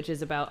tons, which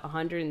is about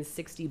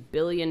 $160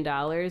 billion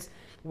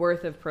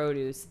worth of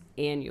produce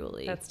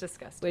annually. That's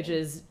disgusting. Which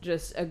is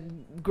just a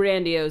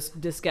grandiose,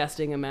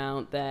 disgusting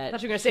amount that I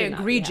thought you were going to say should not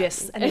be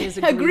egregious. happening. And it is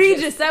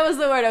Egregious. That was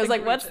the word. I was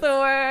like, what's the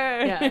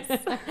word?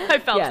 Yes. I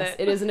felt Yes,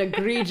 it. it is an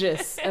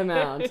egregious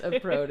amount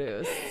of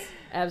produce.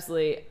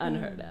 Absolutely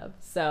unheard of.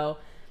 So,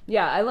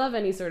 yeah, I love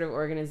any sort of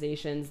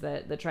organizations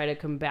that try to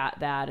combat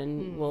that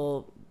and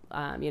will,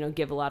 you know,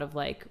 give a lot of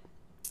like,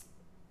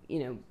 you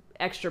know,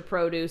 extra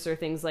produce or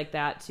things like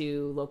that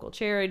to local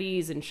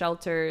charities and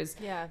shelters.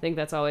 Yeah. I think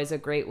that's always a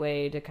great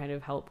way to kind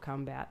of help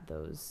combat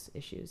those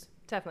issues.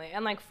 Definitely.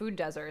 And like food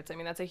deserts, I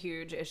mean, that's a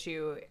huge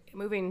issue.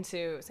 Moving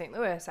to St.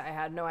 Louis, I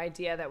had no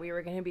idea that we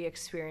were going to be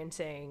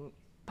experiencing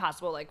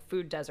possible like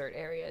food desert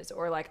areas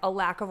or like a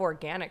lack of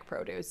organic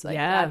produce. Like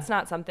Yeah. that's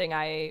not something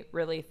I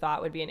really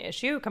thought would be an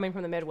issue. Coming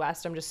from the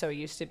Midwest, I'm just so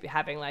used to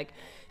having like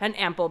an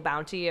ample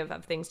bounty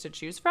of things to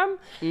choose from.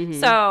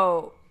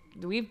 So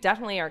we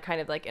definitely are kind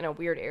of like in a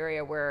weird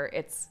area where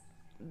it's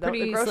the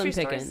Pretty grocery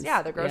slim stores. pickings.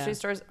 Yeah, the grocery Yeah.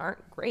 stores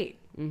aren't great.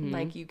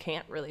 Like you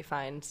can't really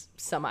find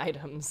some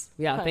items.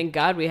 Yeah, thank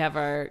God we have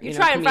our You know,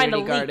 try and find a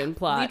community garden leek.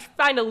 plot. You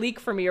find a leek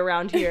for me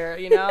around here,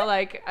 you know,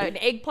 like an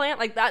eggplant.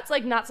 Like that's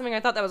like not something I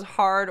thought that was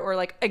hard or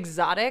like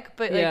exotic,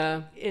 but like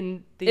Yeah.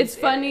 in these It's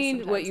funny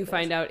areas, what you sometimes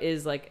find out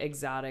is like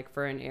exotic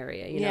for an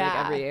area. You know, Yeah.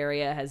 like every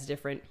area has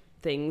different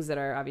things that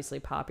are obviously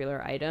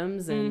popular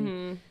items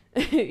and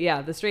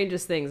yeah, the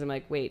strangest things. I'm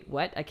like, wait,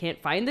 what? I can't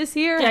find this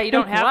here? Yeah, you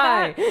don't have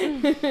Why?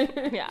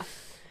 things. Yeah.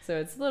 So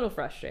it's a little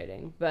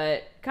frustrating,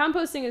 but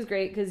composting is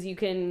great because you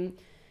can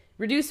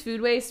reduce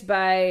food waste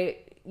by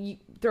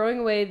throwing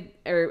away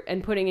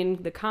and putting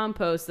in the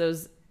compost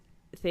those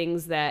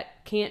things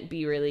that can't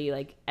be really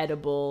like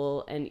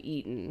edible and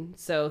eaten.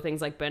 So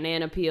things like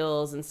banana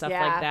peels and stuff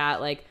Yeah. like that,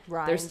 like they're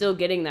Rind. still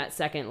getting that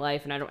second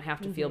life, and I don't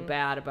have to feel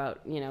bad about,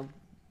 you know,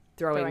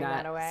 throwing Throwing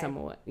that away. some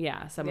of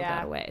Yeah.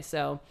 that away.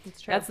 So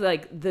It's true. that's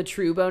like the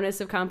true bonus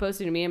of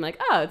composting to me. I'm like,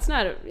 oh, it's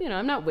not, you know,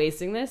 I'm not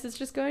wasting this. It's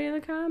just going in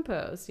the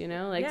compost, you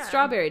know, like Yeah.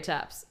 strawberry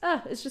tops.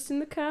 Oh, it's just in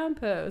the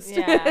compost.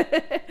 Yeah.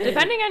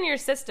 Depending on your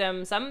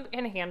system, some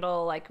can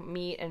handle like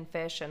meat and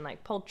fish and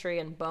like poultry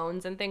and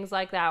bones and things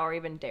like that, or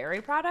even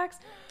dairy products.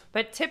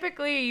 But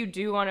typically you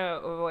do want to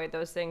avoid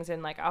those things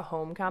in like a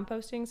home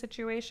composting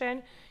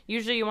situation.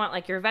 Usually you want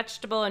like your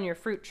vegetable and your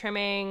fruit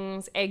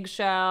trimmings,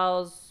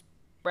 eggshells,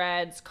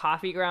 breads,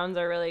 coffee grounds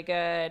are really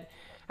good.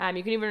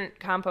 You can even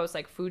compost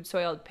like food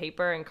soiled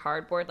paper and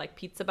cardboard, like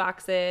pizza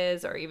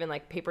boxes, or even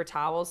like paper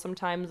towels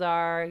sometimes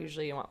are.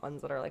 Usually you want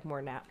ones that are like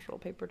more natural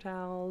paper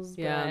towels.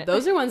 Yeah, but...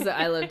 those are ones that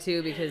I love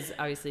too, because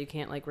obviously you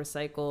can't like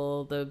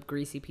recycle the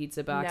greasy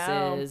pizza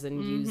boxes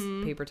and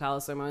use paper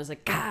towels. So I'm always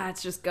like, God,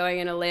 it's just going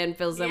in a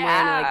landfill somewhere.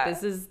 Yeah. And like,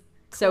 this is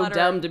so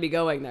dumb to be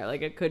going there.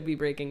 Like, it could be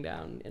breaking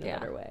down in a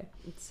better way.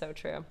 It's so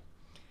true.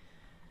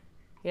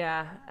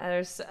 Yeah,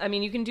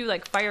 you can do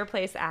like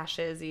fireplace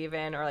ashes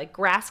even, or like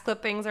grass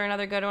clippings are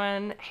another good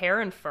one. Hair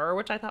and fur,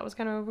 which I thought was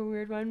kind of a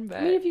weird one, but...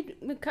 I mean, if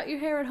you cut your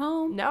hair at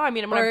home. No, I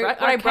mean, when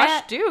I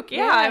brush Duke,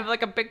 I have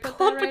like a big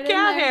clump of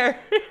cat hair.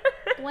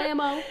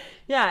 Blammo.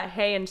 Yeah,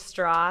 hay and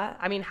straw.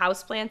 I mean,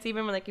 houseplants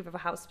even, when like if you have a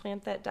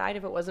houseplant that died,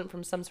 if it wasn't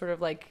from some sort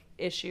of like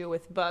issue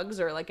with bugs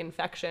or like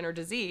infection or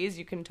disease,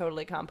 you can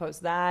totally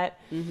compost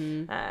that.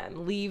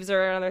 Leaves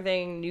are another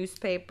thing,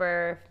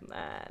 newspaper,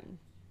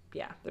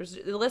 yeah,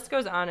 the list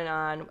goes on and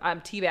on.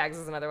 Tea bags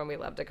is another one we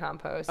love to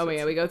compost. Oh,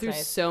 yeah, we go through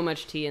so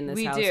much tea in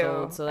this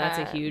household, so that's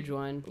a huge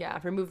one. Yeah,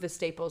 remove the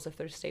staples if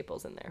there's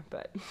staples in there,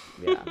 but...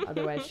 yeah,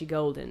 otherwise she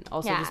golden.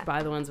 Also, just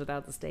buy the ones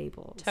without the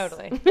staples.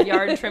 Totally.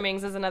 Yard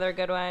trimmings is another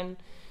good one.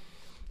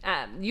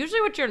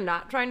 Usually what you're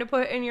not trying to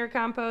put in your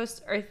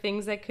compost are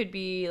things that could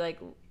be, like,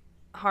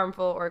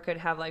 harmful or could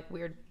have, like,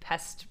 weird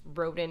pest,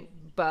 rodent,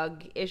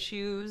 bug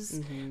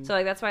issues. So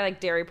like that's why like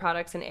dairy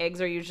products and eggs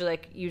are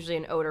usually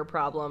an odor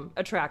problem,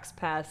 attracts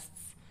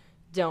pests,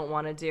 don't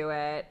want to do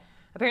it.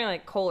 Apparently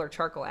like coal or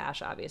charcoal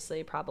ash,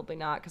 obviously probably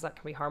not, because that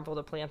can be harmful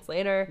to plants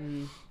later.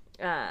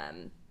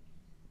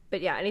 But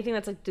yeah, anything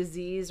that's like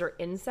disease or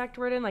insect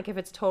ridden, like if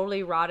it's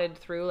totally rotted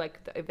through,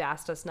 like they've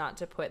asked us not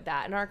to put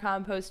that in our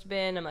compost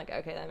bin. I'm like,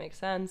 okay, that makes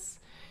sense.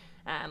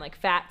 Like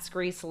fats,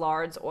 grease,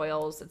 lards,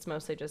 oils, it's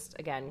mostly just,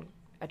 again,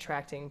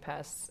 attracting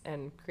pests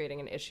and creating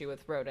an issue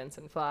with rodents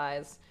and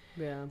flies.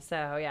 Yeah.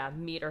 So yeah,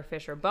 meat or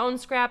fish or bone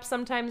scraps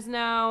sometimes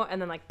no.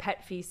 And then like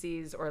pet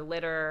feces or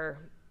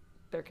litter,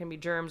 there can be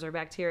germs or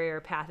bacteria or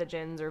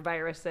pathogens or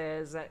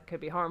viruses that could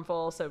be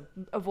harmful. So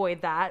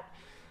avoid that.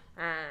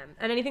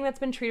 And anything that's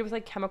been treated with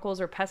like chemicals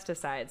or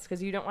pesticides,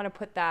 because you don't want to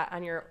put that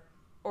on your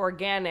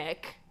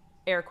organic,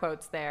 air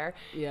quotes there,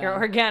 your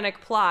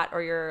organic plot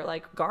or your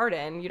like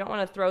garden. You don't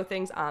want to throw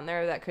things on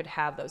there that could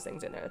have those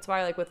things in there. That's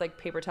why like with like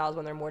paper towels,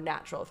 when they're more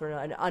natural, if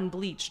they're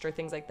unbleached or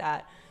things like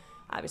that,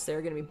 obviously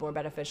are going to be more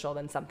beneficial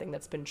than something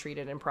that's been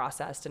treated and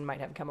processed and might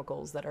have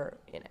chemicals that are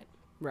in it.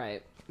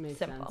 Right. Makes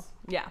Simple. sense.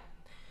 Yeah.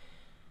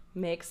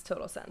 Makes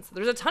total sense.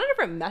 There's a ton of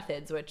different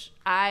methods, which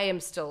I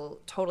am still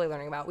totally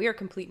learning about. We are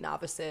complete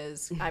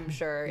novices, I'm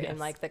sure, in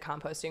like the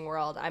composting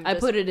world. I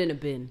put it in a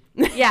bin.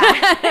 Yeah.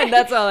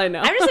 That's all I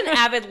know. I'm just an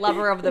avid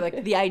lover of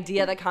the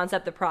idea, the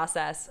concept, the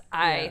process.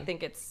 I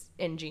think it's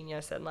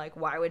ingenious, and like,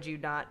 why would you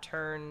not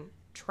turn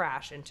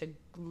trash into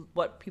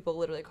what people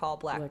literally call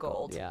black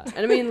gold? Yeah. And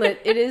I mean,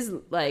 it is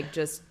like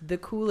just the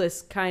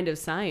coolest kind of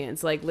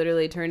science, like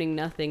literally turning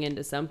nothing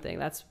into something.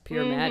 That's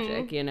pure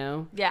magic, you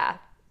know? Yeah.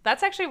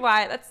 That's actually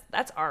why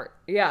that's art.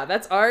 Yeah,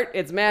 that's art.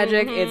 It's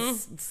magic.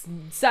 It's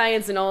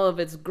science in all of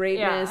its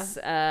greatness.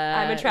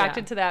 Yeah. I'm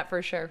attracted to that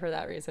for sure for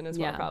that reason as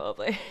well,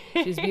 probably.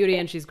 She's beauty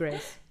and she's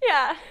grace.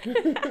 Yeah.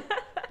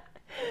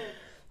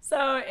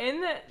 So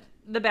in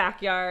the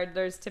backyard,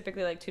 there's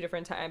typically like two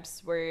different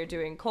types where you're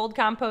doing cold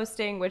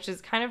composting, which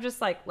is kind of just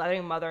like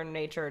letting Mother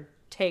Nature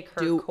take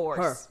her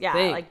course.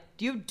 Thing. Like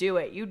you do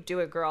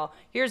it, girl.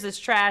 Here's this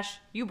trash.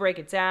 You break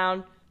it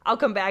down. I'll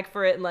come back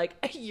for it in like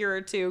a year or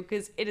two,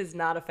 because it is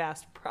not a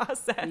fast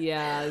process.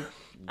 Yeah,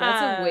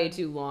 that's a way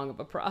too long of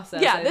a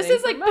process. Yeah, this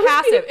is like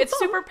passive. It's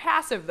super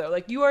passive though.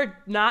 Like you are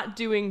not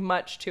doing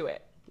much to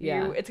it.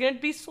 Yeah, it's gonna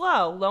be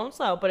slow and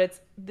slow, but it's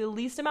the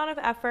least amount of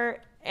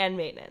effort and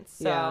maintenance.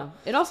 So yeah.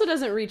 It also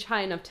doesn't reach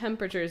high enough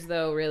temperatures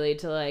though, really,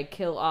 to like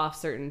kill off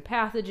certain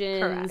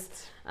pathogens.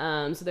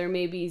 Correct. So there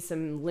may be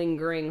some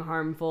lingering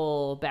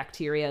harmful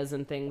bacterias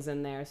and things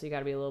in there. So you got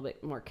to be a little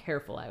bit more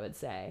careful, I would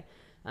say.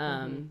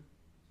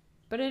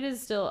 But it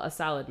is still a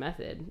solid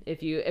method.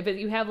 If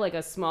you have like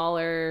a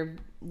smaller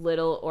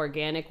little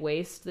organic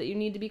waste that you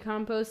need to be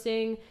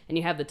composting and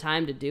you have the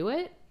time to do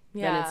it,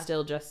 then it's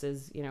still just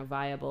as,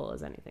 viable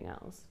as anything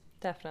else.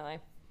 Definitely.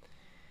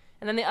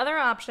 And then the other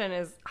option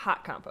is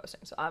hot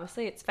composting. So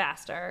obviously it's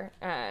faster.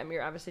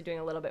 You're obviously doing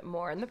a little bit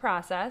more in the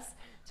process.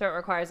 So it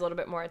requires a little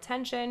bit more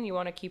attention. You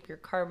want to keep your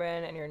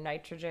carbon and your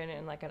nitrogen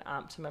in like an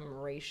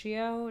optimum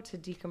ratio to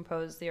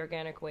decompose the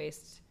organic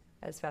waste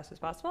as fast as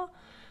possible.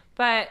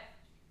 But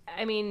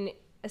I mean,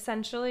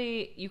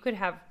 essentially, you could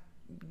have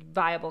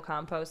viable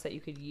compost that you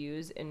could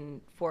use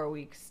in 4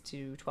 weeks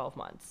to 12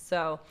 months.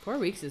 So 4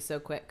 weeks is so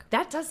quick.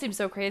 That does seem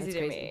so crazy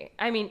to me.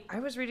 I mean, I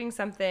was reading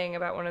something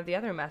about one of the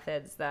other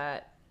methods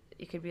that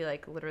it could be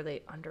like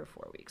literally under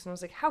 4 weeks. And I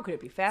was like, how could it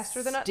be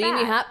faster than that?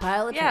 Steamy hot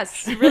pile of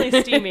trash. Yes,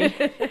 really steamy.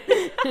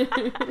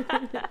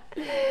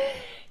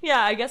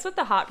 Yeah, I guess with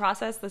the hot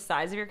process, the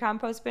size of your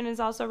compost bin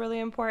is also really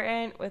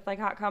important with like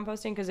hot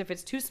composting, because if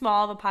it's too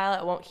small of a pile,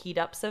 it won't heat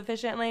up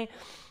sufficiently.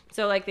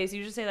 So like they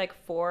usually say like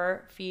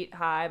 4 feet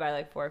high by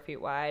like 4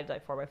 feet wide,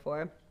 like 4 by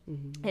 4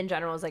 in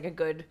general is like a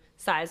good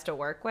size to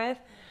work with.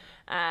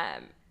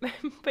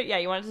 But yeah,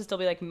 you want it to still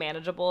be like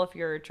manageable if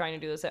you're trying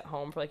to do this at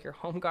home for like your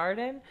home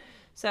garden.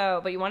 So,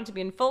 but you want it to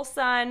be in full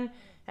sun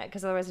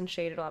because otherwise in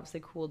shade it'll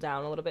obviously cool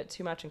down a little bit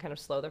too much and kind of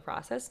slow the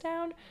process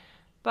down.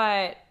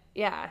 But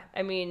yeah,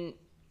 I mean,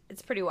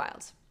 it's pretty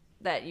wild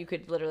that you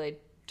could literally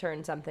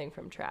turn something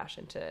from trash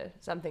into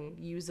something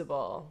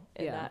usable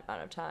in that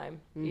amount of time.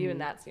 Even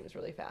that seems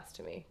really fast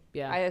to me.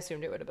 Yeah. I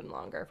assumed it would have been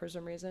longer for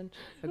some reason.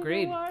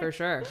 Agreed, for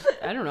sure.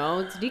 I don't know.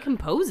 It's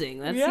decomposing.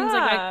 That seems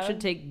like that should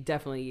take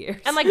definitely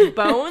years. And like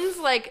bones,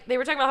 like they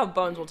were talking about how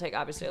bones will take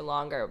obviously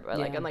longer, but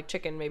like and like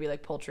chicken, maybe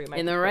like poultry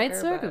might in be the right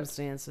quicker,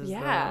 circumstances.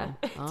 Yeah,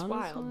 though, it's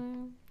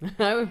wild.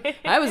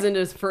 I was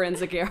into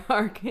forensic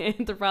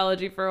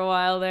anthropology for a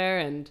while there,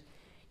 and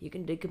you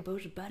can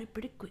decompose your body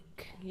pretty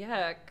quick.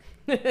 Yuck.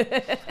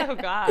 Oh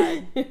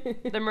God.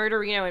 The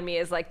murderino in me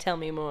is like, tell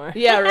me more.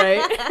 Yeah, right.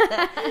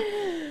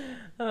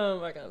 Oh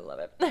my God, I love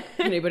it.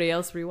 Anybody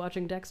else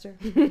rewatching Dexter?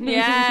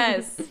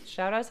 Yes.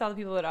 Shout out to all the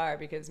people that are,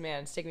 because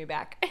man, it's taking me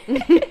back.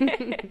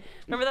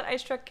 Remember that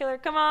ice truck killer?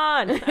 Come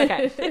on.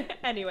 Okay.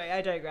 Anyway,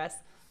 I digress.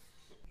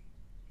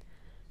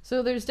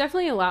 So there's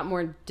definitely a lot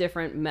more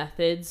different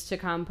methods to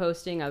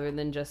composting other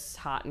than just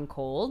hot and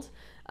cold.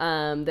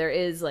 There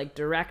is like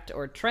direct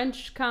or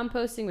trench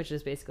composting, which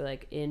is basically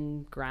like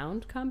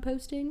in-ground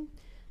composting.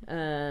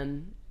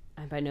 I'm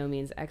by no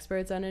means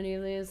experts on any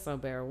of these, so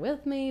bear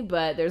with me.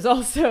 But there's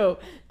also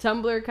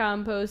tumbler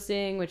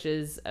composting, which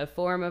is a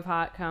form of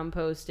hot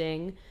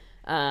composting.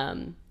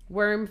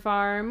 Worm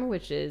farm,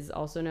 which is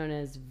also known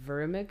as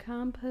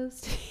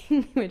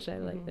vermicomposting, which I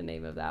like the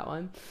name of that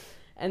one.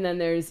 And then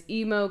there's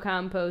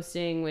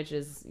emocomposting, which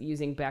is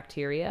using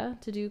bacteria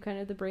to do kind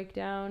of the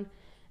breakdown.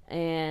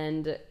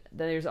 And then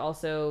there's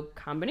also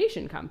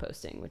combination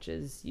composting, which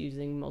is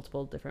using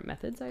multiple different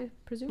methods, I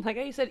presume. Like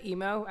how you said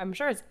emo, I'm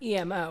sure it's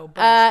EMO.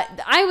 But...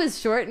 I was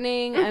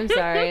shortening. I'm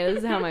sorry. This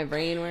is how my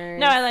brain works.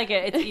 No, I like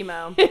it. It's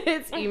emo.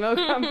 It's emo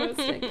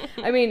composting.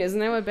 I mean, isn't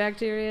that what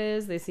bacteria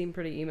is? They seem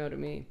pretty emo to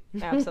me.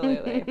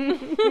 Absolutely.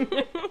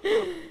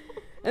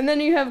 And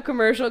then you have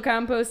commercial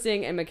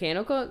composting and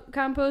mechanical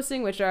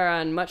composting, which are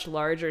on much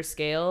larger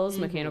scales.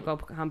 Mm-hmm. Mechanical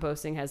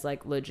composting has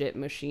like legit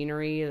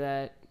machinery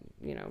that,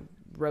 you know,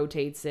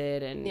 rotates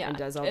it and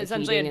does all the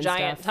essentially heating a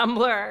giant stuff.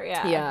 tumbler.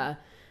 Yeah.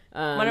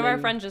 One of our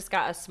and friends just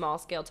got a small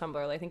scale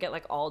tumbler, I think at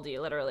like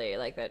Aldi, literally,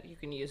 like that you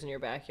can use in your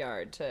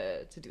backyard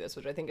to do this,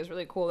 which I think is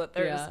really cool that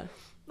there's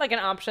like an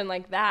option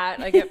like that.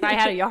 Like if I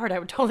had a yard, I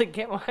would totally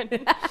get one.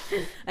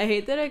 I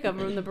hate that I come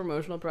from the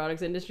promotional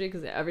products industry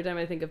because every time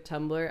I think of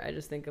tumbler, I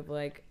just think of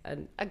like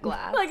a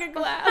glass. Like a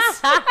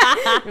glass.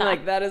 You're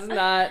like, that is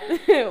not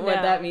what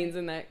that means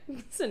in that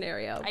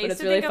scenario. But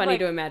it's really funny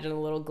to imagine a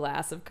little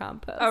glass of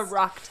compost. A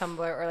rock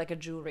tumbler or like a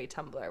jewelry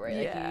tumbler where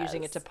like you're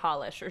using it to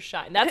polish or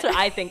shine. That's what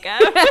I think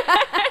of.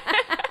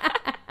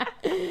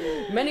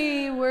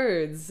 Many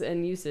words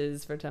and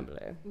uses for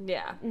tumbler.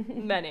 Yeah,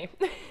 many.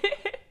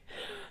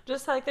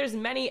 Just like there's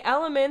many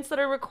elements that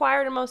are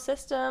required in most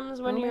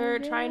systems when you're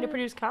trying to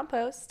produce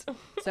compost.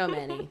 So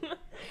many.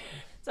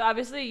 So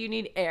obviously you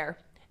need air.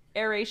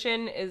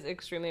 Aeration is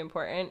extremely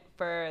important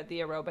for the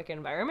aerobic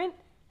environment.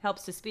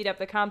 Helps to speed up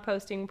the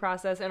composting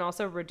process and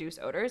also reduce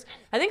odors.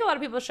 I think a lot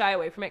of people shy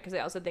away from it because they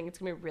also think it's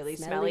going to be really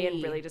smelly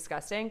and really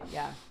disgusting.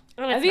 Yeah.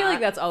 I feel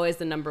like that's always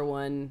the number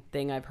one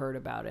thing I've heard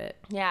about it.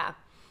 Yeah.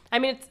 I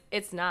mean,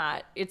 it's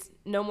not. It's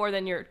no more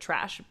than your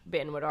trash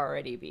bin would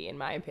already be, in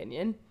my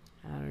opinion.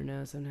 I don't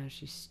know. Sometimes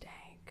she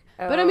stank.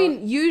 But I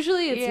mean,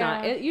 usually it's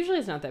not. Usually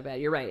it's not that bad.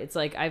 You're right. It's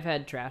like I've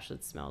had trash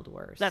that smelled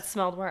worse. That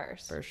smelled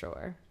worse. For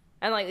sure.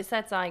 And like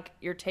that's like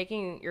you're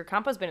taking your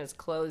compost bin is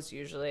closed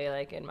usually.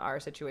 Like in our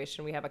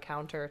situation, we have a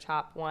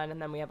countertop one,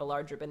 and then we have a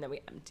larger bin that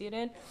we empty it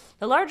in.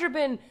 The larger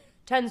bin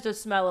tends to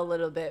smell a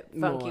little bit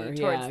funky towards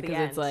the end.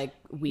 Because it's like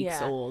weeks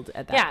old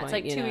at that point. Yeah, it's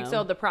like 2 weeks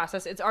old. The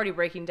process, it's already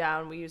breaking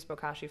down. We use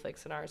bokashi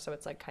flakes in ours, so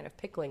it's like kind of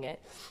pickling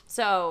it.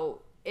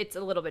 So it's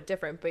a little bit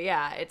different. But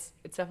yeah, it's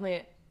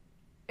definitely,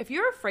 if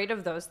you're afraid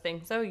of those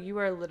things, though, you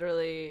are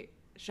literally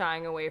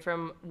shying away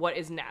from what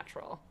is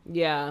natural.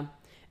 Yeah.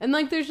 And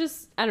like there's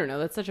just, I don't know,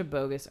 that's such a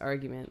bogus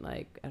argument.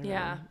 Like, I don't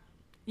know.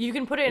 You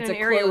can put it in an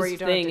area where you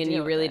don't have to and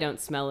you really with it. don't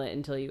smell it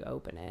until you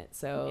open it.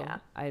 So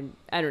I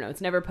don't know.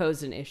 It's never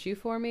posed an issue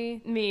for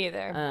me. Me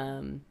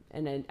either.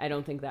 And I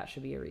don't think that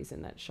should be a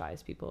reason that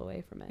shies people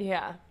away from it.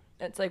 Yeah.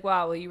 It's like,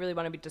 wow, well, you really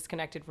want to be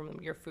disconnected from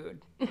your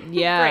food.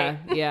 Yeah.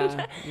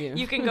 yeah.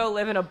 You can go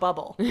live in a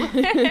bubble.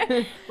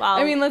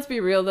 I mean, let's be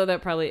real, though.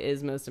 That probably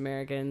is most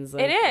Americans.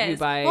 Like, it is.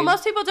 Well,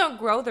 most people don't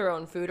grow their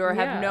own food or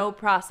have no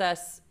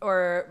process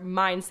or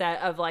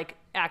mindset of like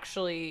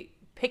actually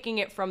picking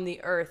it from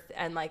the earth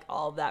and like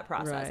all of that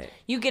process. Right.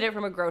 You get it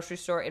from a grocery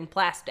store in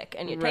plastic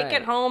and you take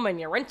it home and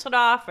you rinse it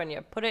off and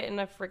you put it in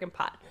a freaking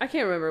pot. I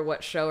can't remember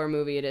what show or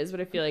movie it is, but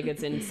I feel like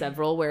it's in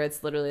several where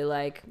it's literally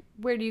like,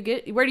 where do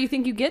you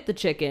think you get the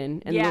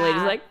chicken? And the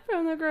lady's like,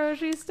 from the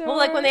grocery store. Well,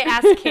 like when they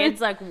ask kids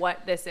like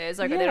what this is,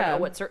 like they don't know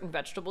what certain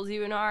vegetables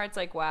even are. It's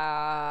like,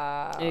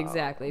 wow.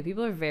 Exactly.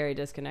 People are very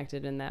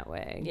disconnected in that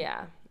way.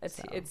 Yeah.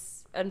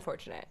 It's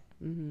unfortunate.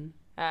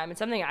 Mm-hmm. It's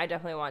something I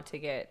definitely want to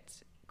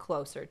get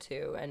closer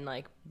to and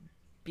like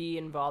be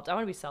involved. I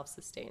want to be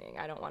self-sustaining.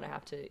 I don't want to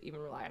have to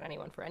even rely on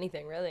anyone for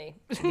anything, really.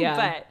 Yeah.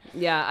 But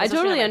yeah, I especially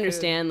totally on my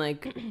understand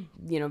like,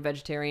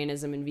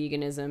 vegetarianism and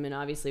veganism, and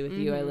obviously with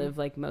you I live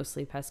like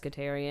mostly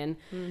pescatarian.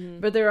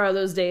 But there are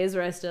those days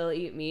where I still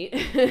eat meat.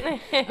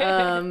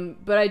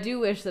 But I do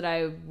wish that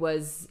I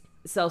was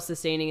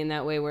self-sustaining in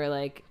that way, where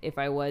like if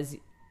I was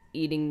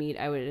eating meat,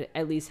 I would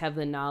at least have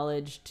the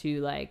knowledge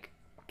to like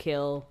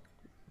kill,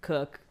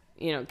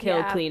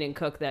 clean and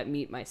cook that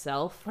meat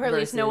myself, or at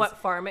least know what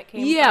farm it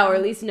came yeah from. or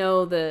at least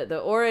know the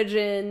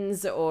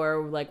origins,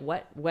 or like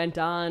what went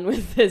on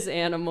with this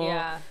animal.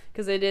 Yeah,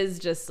 because it is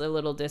just a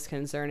little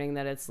disconcerting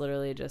that it's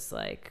literally just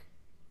like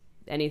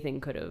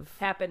anything could have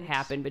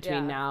happened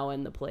between now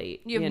and the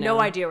plate. You have no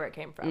idea where it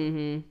came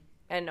from.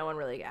 And no one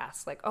really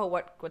asks like, oh,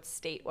 what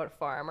state, what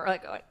farm, or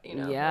like, that's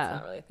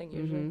not really a thing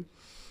usually.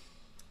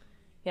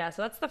 Yeah,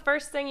 so that's the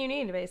first thing you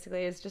need,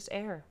 basically, is just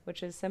air,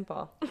 which is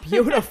simple.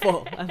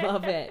 Beautiful. I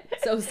love it.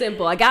 So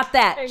simple. I got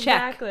that.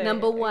 Exactly. Check.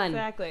 Number one.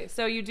 Exactly.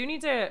 So you do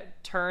need to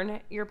turn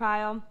your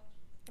pile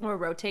or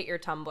rotate your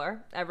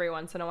tumbler every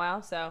once in a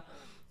while. So,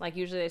 like,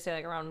 usually they say,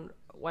 like, around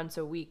once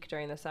a week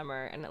during the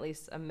summer, and at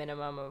least a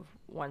minimum of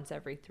once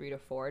every 3 to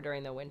 4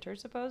 during the winter,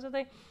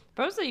 supposedly.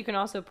 Supposedly you can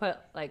also put,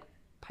 like,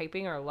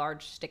 piping or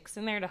large sticks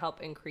in there to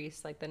help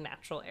increase, like, the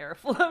natural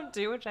airflow,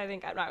 too, which I'm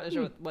not really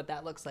sure what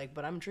that looks like,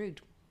 but I'm intrigued.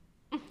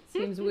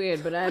 Seems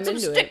weird, but I'm into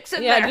sticks it.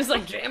 In yeah, there. just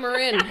like jam her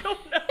in. I don't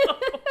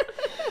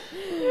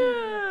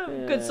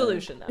know. Good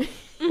solution though.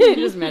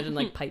 Just imagine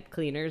like pipe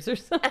cleaners or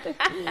something.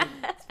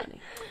 That's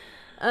funny.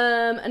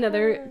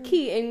 Another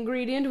key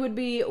ingredient would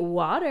be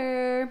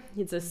water.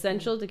 It's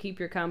essential to keep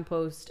your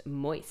compost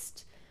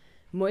moist.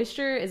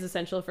 Moisture is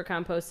essential for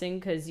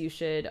composting because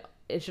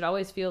it should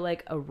always feel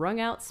like a wrung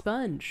out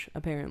sponge,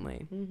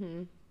 apparently.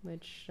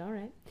 Which, all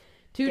right.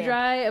 Too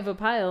dry of a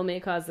pile may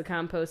cause the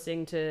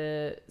composting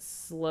to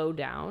slow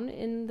down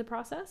in the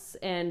process,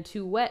 and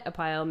too wet a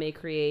pile may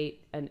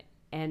create an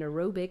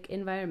anaerobic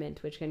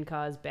environment, which can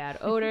cause bad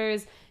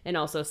odors and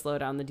also slow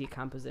down the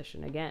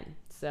decomposition again.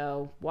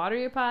 So water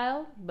your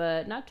pile,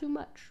 but not too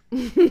much.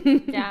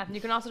 Yeah, you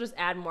can also just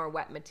add more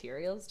wet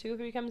materials too if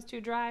it becomes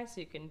too dry.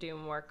 So you can do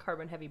more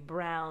carbon-heavy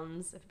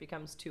browns if it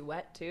becomes too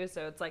wet too.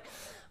 So it's like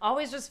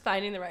always just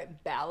finding the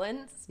right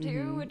balance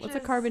too. What's a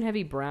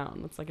carbon-heavy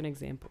brown? What's like an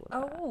example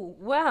of that? Oh,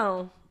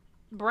 well,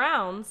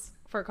 browns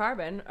for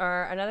carbon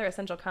are another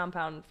essential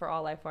compound for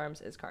all life forms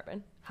is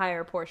carbon.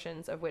 Higher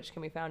portions of which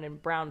can be found in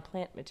brown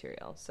plant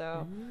material.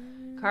 So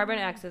carbon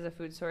acts as a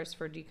food source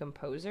for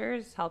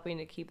decomposers, helping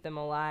to keep them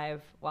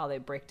alive while they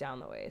break down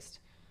the waste.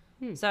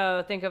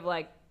 So think of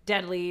like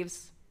dead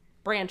leaves,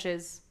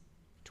 branches,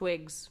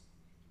 twigs,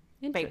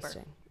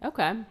 Interesting. paper.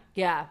 Okay.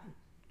 Yeah.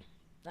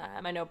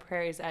 I know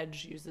Prairie's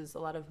Edge uses a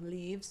lot of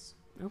leaves.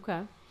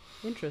 Okay.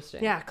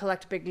 Interesting. Yeah,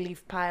 collect big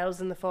leaf piles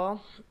in the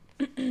fall.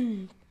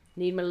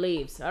 Need my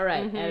leaves. All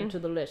right, add it to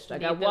the list. I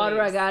got the water,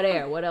 leaves. I got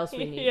air. What else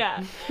we need?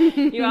 Yeah.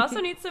 You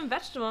also need some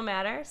vegetable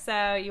matter.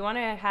 So you want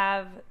to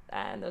have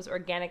those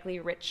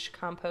organically rich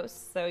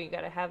composts. So you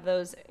got to have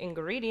those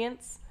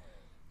ingredients.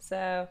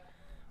 So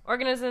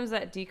organisms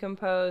that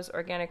decompose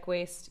organic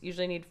waste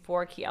usually need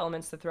 4 key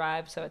elements to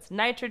thrive. So it's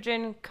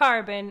nitrogen,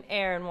 carbon,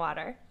 air, and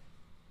water.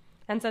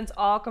 And since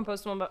all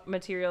compostable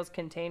materials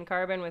contain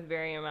carbon with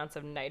varying amounts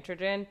of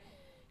nitrogen,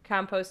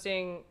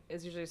 composting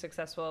is usually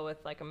successful with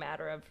like a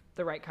matter of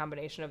the right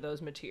combination of those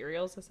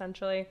materials,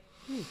 essentially.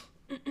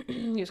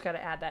 You just got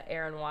to add that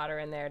air and water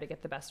in there to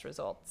get the best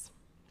results.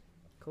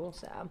 Cool.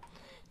 So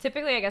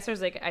typically, I guess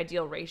there's like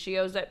ideal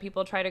ratios that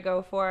people try to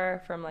go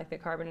for, from like the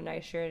carbon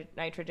to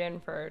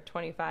nitrogen for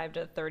 25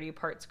 to 30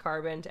 parts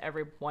carbon to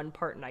every 1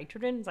 part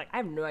nitrogen. It's like, I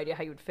have no idea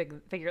how you would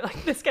figure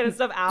like this kind of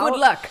stuff out. Good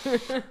luck.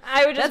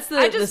 I would just,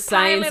 That's the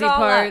sciencey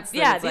parts.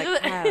 Yeah, like,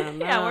 I don't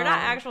know. yeah, we're not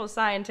actual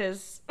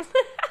scientists.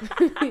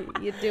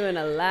 You're doing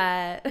a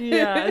lot.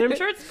 Yeah, and I'm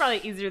sure it's probably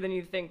easier than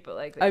you think, but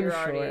like I'm you're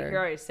sure.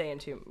 already saying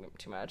too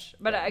much.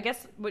 But I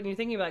guess when you're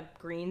thinking about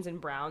greens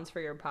and browns for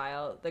your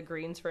pile, the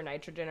greens for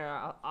nitrogen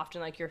are often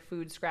like your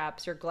food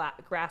scraps, your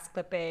grass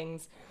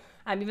clippings,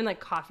 even like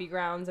coffee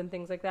grounds and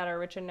things like that are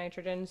rich in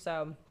nitrogen.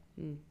 So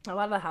a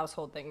lot of the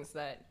household things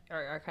that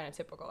are kind of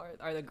typical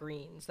are the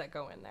greens that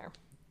go in there.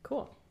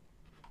 Cool.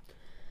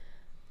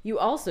 You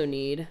also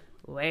need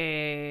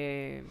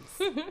worms.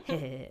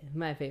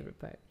 My favorite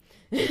part.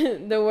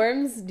 The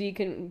worms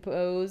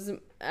decompose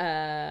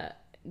the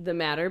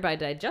matter by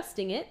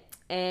digesting it,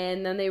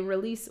 and then they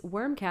release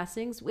worm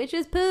castings, which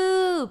is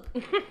poop.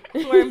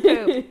 Worm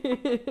poop.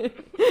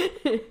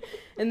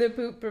 And the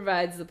poop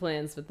provides the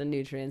plants with the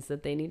nutrients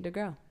that they need to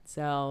grow.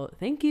 So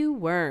thank you,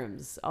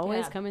 worms.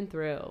 Always coming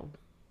through.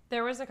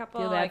 There was a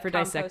couple Feel bad like for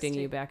dissecting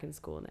you back in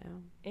school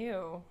now.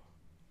 Ew.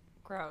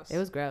 Gross. It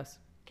was gross.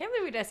 Can't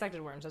believe we dissected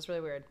worms. That's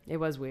really weird. It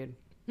was weird.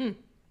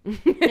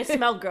 It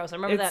smelled gross. I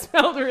remember that. It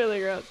smelled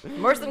really gross.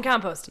 Worse than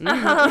compost.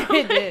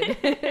 It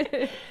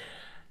did.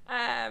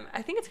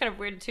 I think it's kind of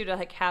weird too to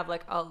like have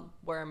like a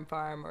worm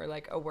farm or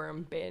like a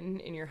worm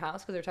bin in your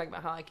house, because they're talking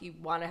about how like you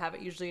want to have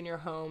it usually in your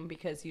home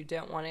because you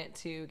don't want it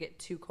to get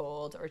too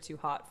cold or too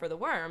hot for the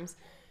worms.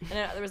 And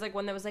there was like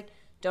one that was like,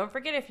 don't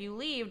forget if you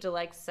leave to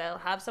like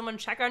have someone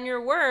check on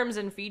your worms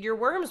and feed your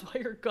worms while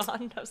you're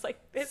gone. I was like,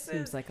 this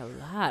seems like a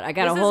lot. I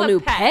got this a is whole a new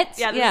pet.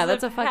 pet. Yeah,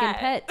 that's a fucking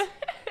pet. pet.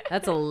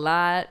 That's a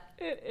lot.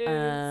 It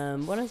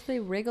is. What else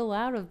they wriggle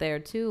out of there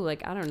too?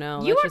 Like, I don't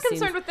know. You That are just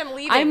concerned seems- with them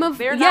leaving. I'm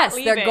They're yes, not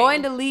leaving. they're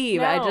going to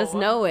leave. I just No.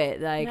 know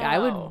it. Like, I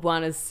No. would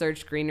want to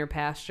search greener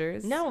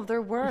pastures. No,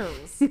 they're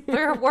worms.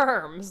 They're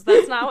worms.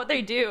 That's not what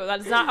they do.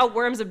 That's not a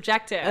worm's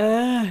objective.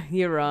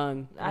 You're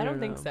wrong. I don't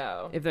think know.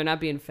 so. If they're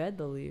not being fed,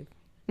 they'll leave.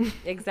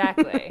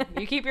 Exactly.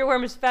 You keep your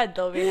worms fed,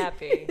 they'll be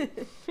happy.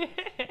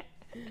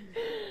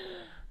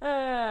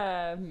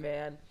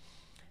 Man.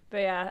 But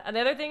yeah, and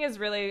the other thing is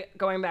really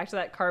going back to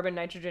that carbon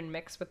nitrogen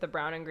mix with the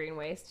brown and green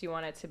waste. You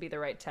want it to be the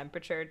right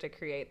temperature to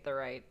create the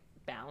right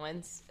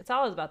balance. It's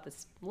always about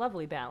this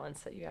lovely balance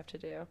that you have to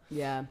do.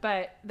 Yeah.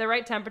 But the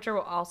right temperature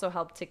will also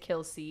help to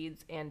kill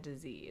seeds and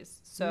disease.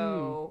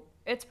 So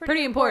it's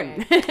Pretty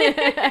important.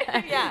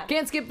 Yeah.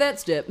 Can't skip that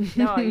step.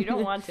 No, you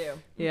don't want to.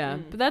 Yeah.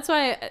 But that's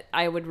why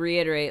I would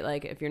reiterate,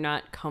 like, if you're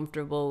not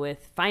comfortable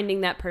with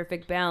finding that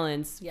perfect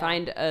balance, Yeah.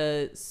 find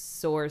a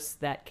source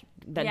that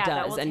Yeah, that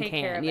does will and take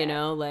care can, of you it.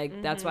 know,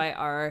 like that's why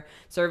our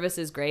service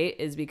is great,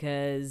 is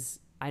because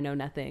I know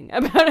nothing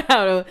about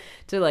how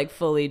to like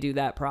fully do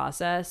that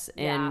process.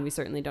 And Yeah. we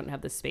certainly don't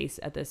have the space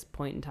at this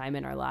point in time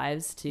in our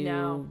lives to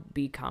No.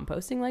 be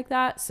composting like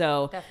that.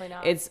 So Definitely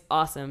not. it's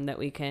awesome that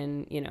we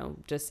can, you know,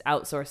 just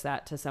outsource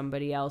that to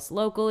somebody else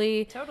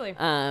locally. Totally.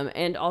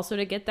 And also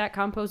to get that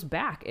compost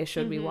back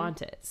should we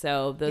want it.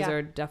 So those Yeah.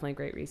 are definitely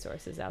great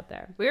resources out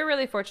there. We were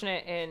really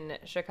fortunate in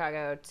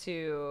Chicago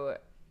to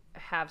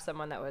have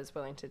someone that was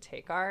willing to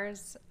take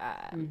ours.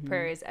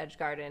 Prairie's Edge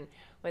Garden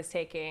was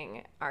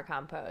taking our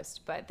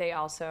compost, but they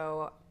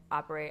also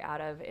operate out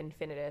of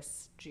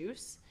Infinitus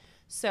Juice.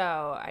 So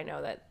I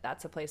know that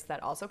that's a place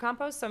that also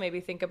composts. So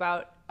maybe think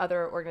about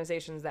other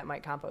organizations that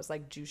might compost,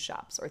 like juice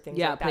shops or things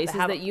like that. Places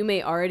have- that you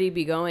may already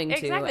be going to.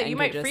 Exactly, and you could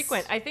might just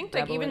frequent. I think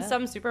like double even it up.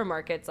 some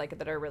supermarkets like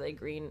that are really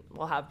green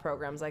will have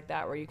programs like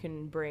that where you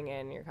can bring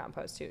in your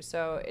compost too.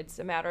 So it's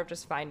a matter of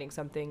just finding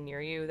something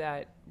near you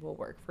that will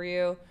work for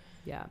you.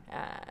 Yeah.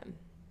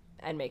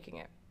 And making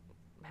it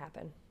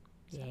happen.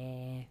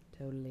 Yeah,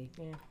 totally.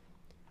 Yeah.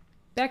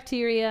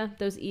 Bacteria,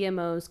 those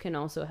EMOs can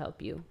also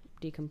help you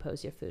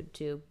decompose your food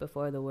too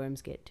before the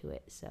worms get to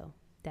it. So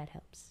that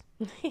helps.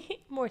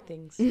 More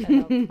things. That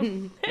help.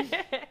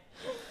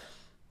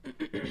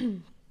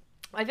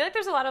 I feel like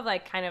there's a lot of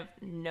like kind of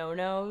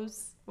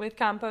no-nos with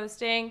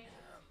composting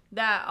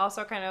that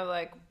also kind of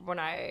like when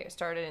I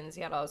started in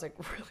Seattle, I was like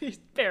really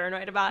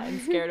paranoid about and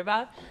scared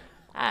about.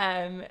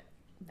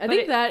 I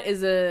think that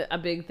is a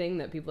big thing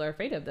that people are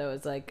afraid of, though.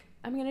 Is like,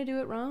 I'm going to do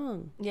it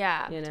wrong.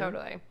 Yeah, you know?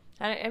 totally.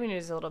 I mean,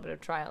 there's a little bit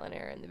of trial and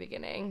error in the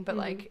beginning, but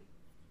like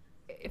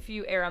if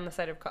you err on the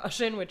side of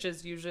caution, which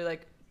is usually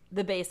like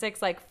the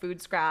basics, like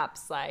food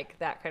scraps, like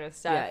that kind of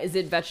stuff. Yeah. Is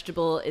it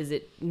vegetable? Is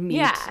it meat?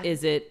 Yeah.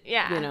 Is it,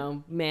 Yeah. you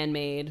know,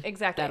 man-made?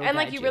 Exactly. That'll And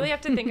like guide you really have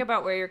to think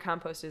about where your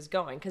compost is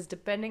going, because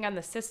depending on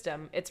the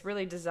system, it's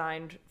really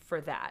designed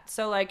for that.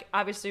 So like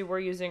obviously we're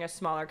using a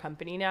smaller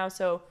company now,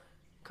 so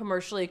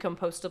commercially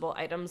compostable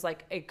items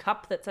like a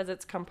cup that says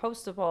it's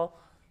compostable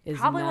Is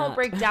probably won't not.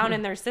 break down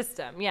in their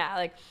system. Yeah,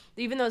 like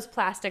even those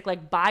plastic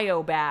like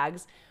bio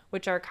bags,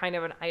 which are kind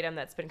of an item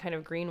that's been kind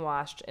of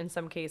greenwashed in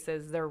some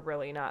cases, they're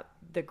really not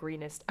the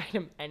greenest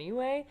item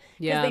anyway,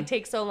 because Yeah. they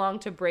take so long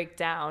to break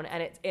down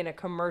and it's in a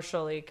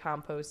commercially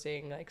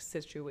composting like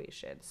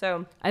situation.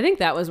 So I think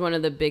that was one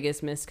of the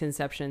biggest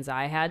misconceptions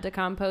I had to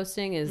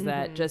composting, is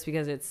that just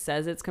because it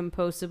says it's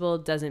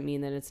compostable doesn't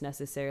mean that it's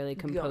necessarily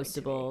to be.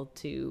 compostable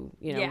to,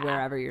 you know, Yeah,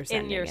 wherever you're in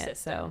sending your it. system.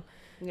 So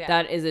Yeah.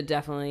 that is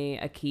definitely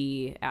a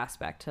key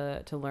aspect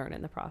to learn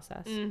in the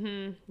process.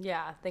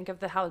 yeah, think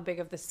of how big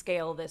of the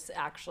scale this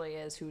actually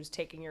is, who's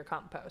taking your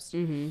compost.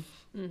 And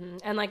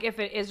like if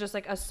it is just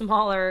like a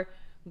smaller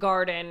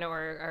garden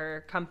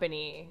or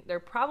company, they're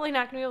probably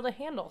not going to be able to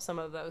handle some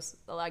of those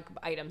like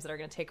items that are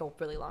going to take a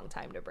really long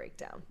time to break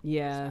down.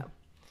 Yeah. So.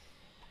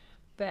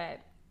 But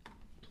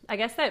I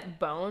guess that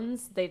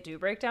bones, they do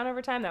break down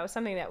over time. That was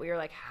something that we were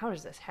like, how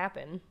does this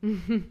happen?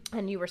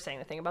 And you were saying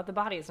the thing about the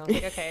bodies. And I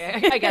was like,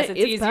 okay, I guess it's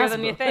easier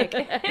than you think.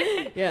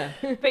 Yeah.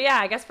 But yeah,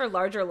 I guess for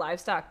larger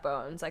livestock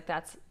bones, like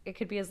it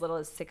could be as little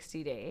as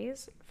 60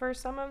 days for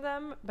some of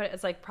them, but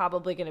it's like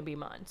probably going to be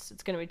months.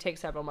 It's going to take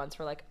several months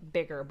for like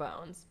bigger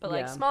bones, but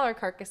like Yeah. smaller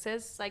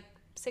carcasses, like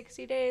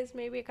 60 days,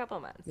 maybe a couple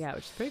months. Yeah,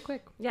 which is pretty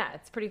quick. Yeah,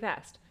 it's pretty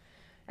fast.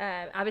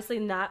 Obviously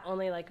not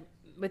only like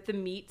with the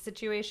meat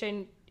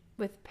situation,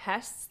 with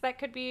pests that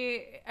could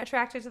be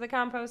attracted to the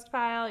compost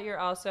pile, you're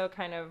also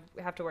kind of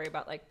have to worry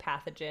about like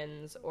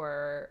pathogens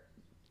or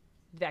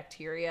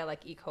bacteria like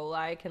E.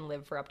 coli can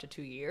live for up to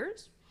 2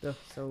 years. Ugh,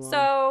 so long.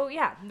 So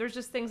yeah, there's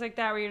just things like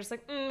that where you're just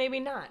like, maybe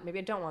not. Maybe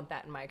I don't want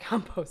that in my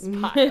compost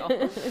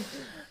pile.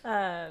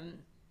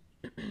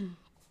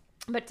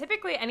 But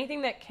typically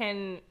anything that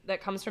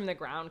comes from the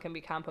ground can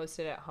be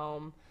composted at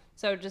home.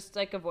 So just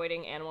like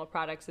avoiding animal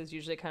products is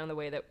usually kind of the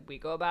way that we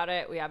go about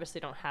it. We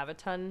obviously don't have a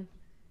ton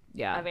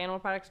yeah. of animal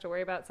products to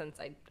worry about since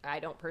I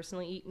don't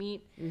personally eat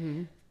meat.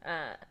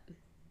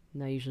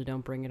 And I usually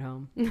don't bring it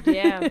home.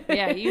 Yeah,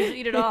 you usually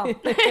eat it all.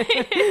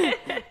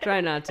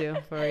 Try not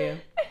to for you.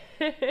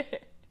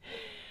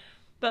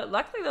 But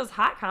luckily those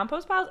hot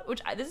compost piles,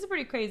 this is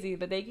pretty crazy,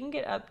 but they can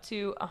get up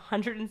to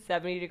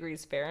 170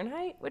 degrees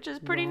Fahrenheit, which is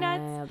pretty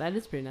nuts. Yeah, that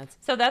is pretty nuts.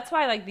 So that's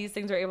why like these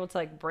things are able to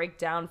like break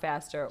down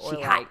faster, or She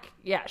like hot.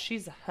 yeah,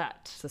 she's hot.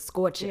 It's a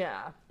scorcher.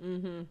 Yeah.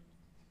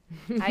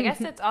 I guess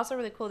it's also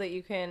really cool that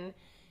you can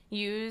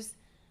use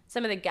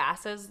some of the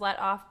gases let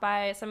off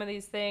by some of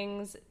these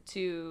things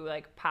to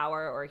like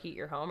power or heat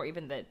your home, or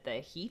even the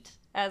heat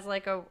as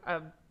like a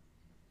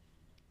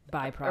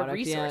Byproduct.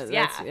 resource.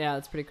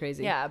 That's pretty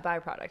crazy. yeah, a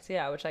byproduct.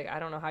 Yeah, which like I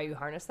don't know how you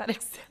harness that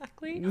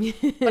exactly,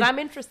 but I'm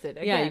interested.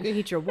 Yeah, you Again. can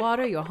heat your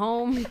water, your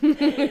home.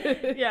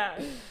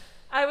 Yeah.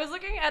 I was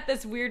looking at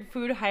this weird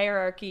food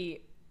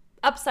hierarchy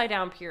upside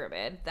down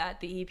pyramid that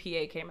the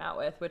EPA came out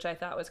with, which I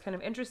thought was kind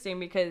of interesting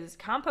because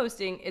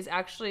composting is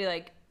actually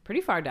like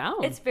Pretty far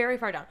down. it's very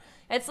far down.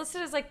 It's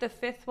listed as like the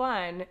 5th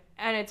one,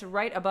 and it's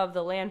right above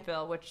the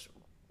landfill, which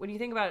when you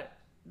think about it,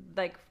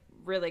 like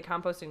really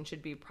composting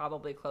should be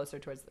probably closer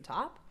towards the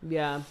top.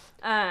 Yeah.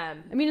 I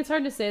mean, it's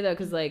hard to say though,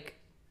 because like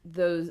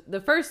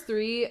the first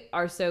 3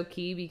 are so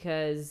key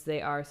because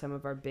they are some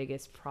of our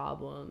biggest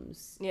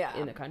problems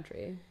in the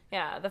country.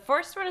 Yeah, the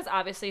first one is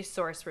obviously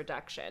source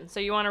reduction. So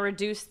you want to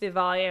reduce the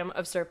volume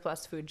of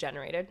surplus food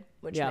generated,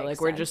 which makes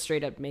like we're sense. just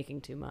straight up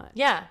making too much.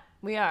 Yeah,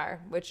 we are,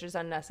 which is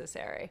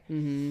unnecessary.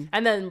 Mm-hmm.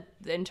 And then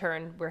in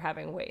turn, we're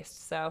having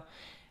waste. So,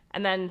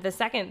 and then the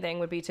second thing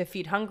would be to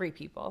feed hungry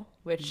people,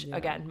 which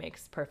again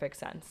makes perfect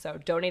sense. So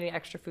donating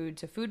extra food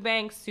to food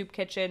banks, soup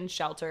kitchens,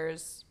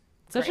 shelters.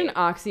 Such Great. an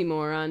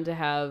oxymoron to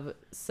have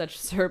such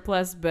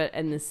surplus, but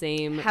in the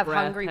same Have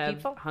breath hungry have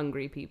people?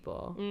 hungry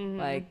people. Mm-hmm.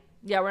 Like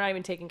Yeah, we're not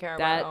even taking care of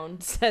that our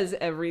own. says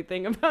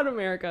everything about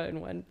America in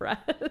one breath.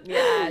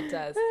 Yeah, it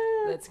does.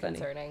 That's funny.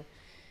 concerning.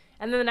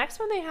 And then the next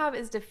one they have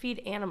is to feed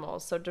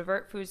animals. So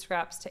divert food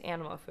scraps to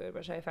animal food,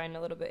 which I find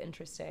a little bit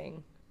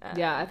interesting.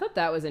 Yeah, I thought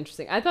that was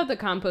interesting. I thought the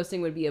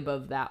composting would be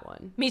above that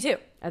one. Me too.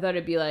 I thought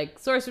it'd be like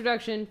source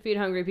reduction, feed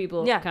hungry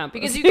people, Yeah, compost.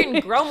 because you can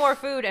grow more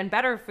food and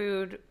better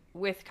food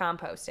with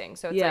composting.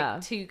 So it's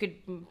like you could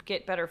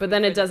get better food. But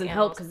then for it the doesn't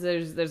help animals.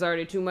 because there's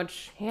already too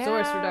much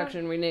source Yeah.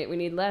 reduction. We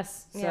need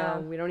less, so Yeah.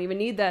 we don't even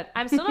need that.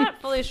 I'm still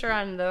not fully sure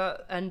on the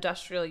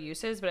industrial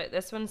uses, but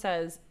this one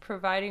says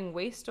providing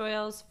waste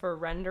oils for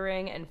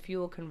rendering and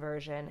fuel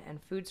conversion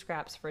and food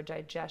scraps for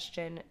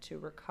digestion to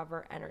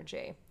recover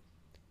energy.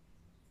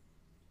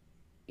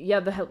 Yeah,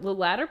 the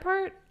latter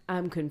part,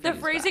 I'm confused. The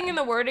phrasing by. and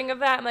the wording of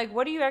that, I'm like,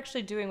 what are you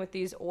actually doing with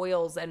these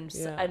oils and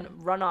Yeah. and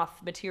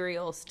runoff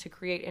materials to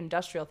create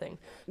industrial things?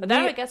 But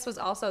that, I guess, was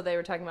also, they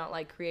were talking about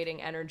like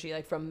creating energy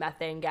like from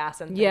methane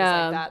gas and things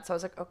Yeah. like that. So I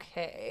was like,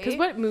 okay. Because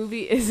what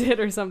movie is it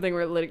or something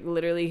where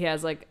literally he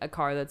has like a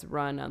car that's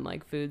run on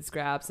like food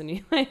scraps and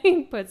he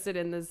like puts it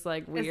in this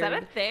like weird. Is that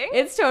a thing?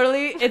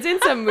 It's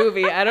in some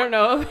movie. I don't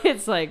know if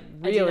it's like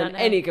real not in know.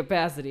 any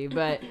capacity,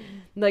 but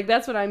like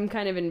that's what I'm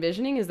kind of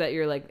envisioning is that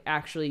you're like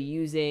actually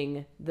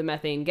using the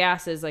methane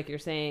gases, like you're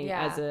saying,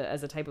 Yeah.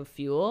 as a type of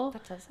fuel.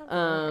 That does sound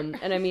familiar.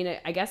 And I mean,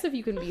 I guess if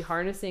you can be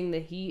harnessing the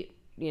heat,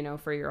 you know,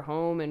 for your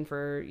home and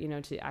for, you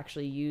know, to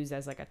actually use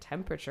as like a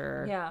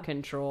temperature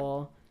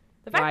control.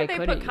 The fact why that they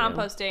put couldn't you?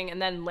 composting and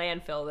then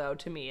landfill, though,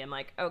 to me, I'm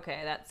like,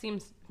 okay, that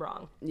seems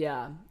wrong.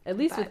 Yeah. At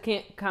least But-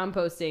 with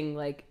composting,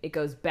 like it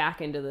goes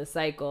back into the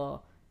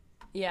cycle.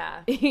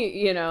 Yeah.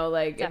 You know,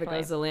 like Definitely.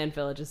 if it goes to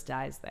landfill, it just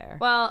dies there.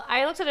 Well,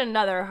 I looked at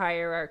another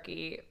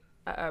hierarchy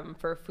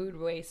for food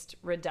waste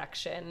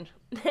reduction,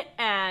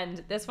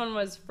 and this one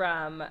was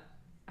from,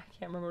 I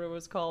can't remember what it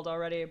was called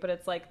already, but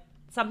it's like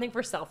something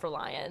for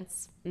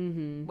self-reliance,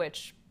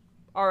 which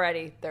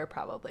already they're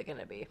probably going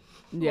to be.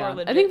 Yeah.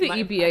 more I think the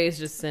legit EPA is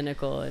just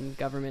cynical and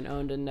government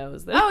owned and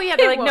knows that. Oh yeah,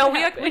 they're it like, no, won't we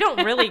happen.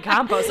 don't really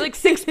compost. Like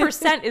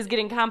 6% is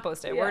getting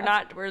composted. We're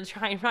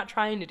Yeah. not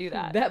trying to do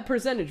that. That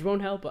percentage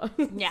won't help us.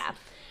 Yeah.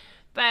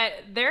 But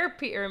their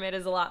pyramid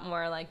is a lot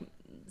more like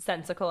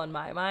sensical in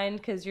my mind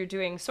because you're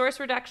doing source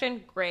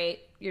reduction,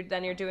 great.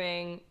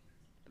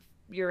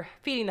 You're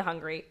feeding the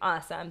hungry,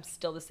 awesome,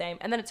 still the same.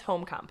 And then it's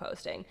home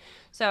composting.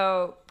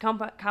 So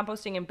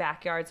composting in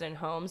backyards and in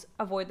homes,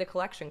 avoid the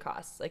collection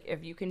costs. Like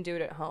if you can do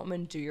it at home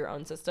and do your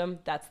own system,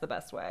 that's the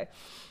best way.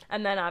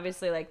 And then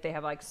obviously like they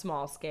have like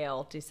small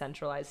scale,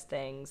 decentralized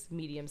things,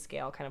 medium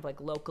scale, kind of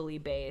like locally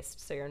based.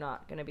 So you're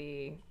not going to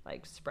be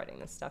like spreading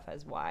this stuff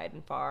as wide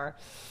and far.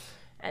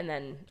 And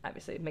then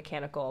obviously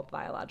mechanical,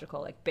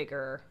 biological, like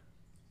bigger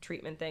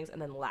treatment things.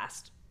 And then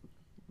last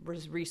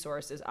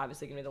resource is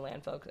obviously going to be the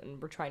landfill. And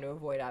we're trying to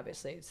avoid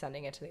obviously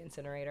sending it to the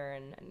incinerator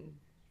and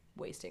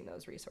wasting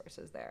those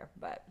resources there.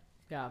 But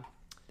Yeah.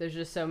 There's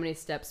just so many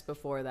steps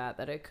before that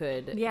it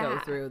could go Yeah.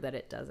 through that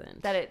it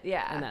doesn't.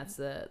 and that's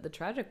the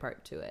tragic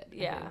part to it.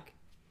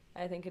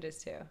 I think it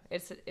is too.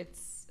 It's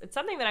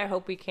something that I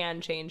hope we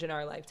can change in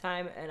our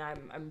lifetime, and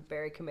I'm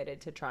very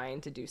committed to trying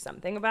to do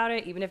something about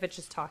it, even if it's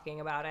just talking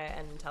about it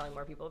and telling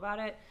more people about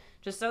it,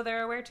 just so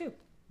they're aware too.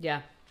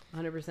 Yeah.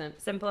 100%.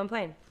 Simple and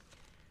plain.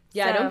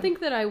 Yeah, I So- don't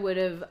think that I would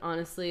have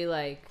honestly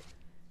like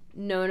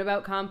known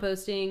about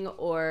composting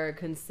or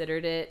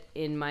considered it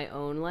in my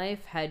own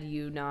life had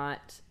you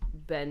not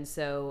been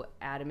so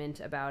adamant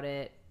about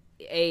it,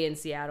 A, in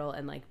Seattle,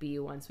 and like B,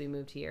 once we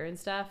moved here and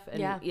stuff,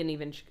 and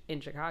even in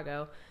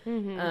Chicago.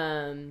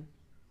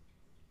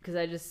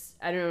 Because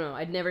I don't know,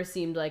 I'd never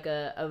seemed like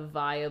a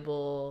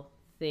viable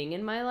thing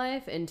in my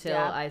life until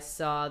I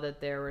saw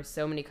that there were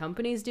so many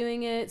companies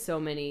doing it,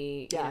 so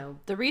many, you know,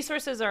 the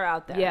resources are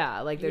out there.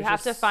 Yeah, like you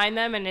have to find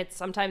them, and it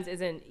sometimes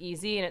isn't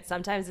easy, and it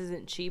sometimes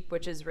isn't cheap,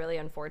 which is really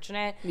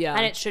unfortunate. Yeah,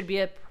 and it should be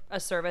a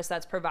service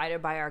that's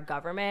provided by our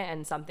government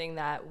and something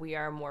that we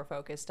are more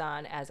focused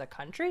on as a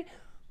country.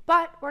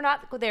 But we're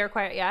not there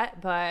quite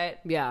yet. But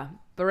yeah,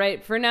 but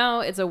right for now,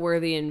 it's a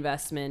worthy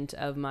investment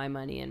of my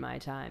money and my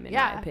time, in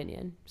my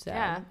opinion. So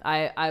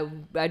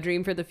I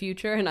dream for the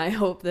future, and I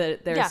hope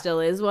that there still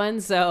is one.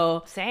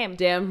 So same,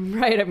 damn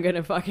right, I'm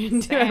gonna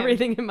fucking do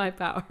everything in my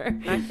power.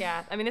 Heck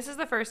yeah, I mean, this is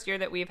the first year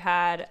that we've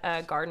had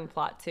a garden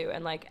plot too,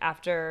 and like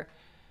after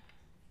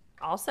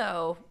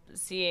also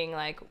seeing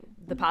like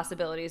the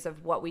possibilities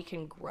of what we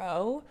can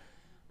grow,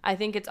 I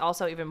think it's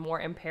also even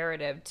more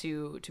imperative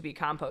to be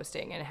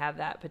composting and have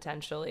that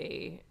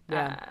potentially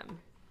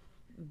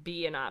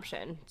be an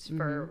option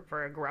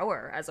for a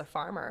grower, as a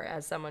farmer,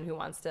 as someone who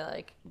wants to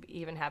like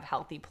even have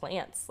healthy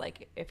plants.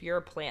 Like if you're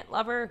a plant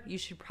lover, you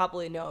should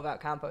probably know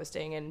about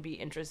composting and be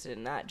interested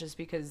in that, just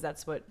because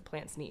that's what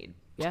plants need.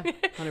 Yeah,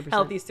 100%.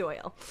 Healthy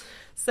soil.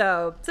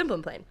 So simple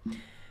and plain.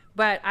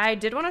 But I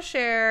did want to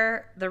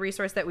share the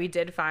resource that we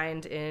did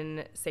find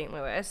in St.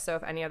 Louis. So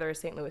if any other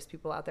St. Louis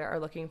people out there are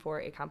looking for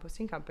a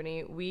composting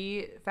company,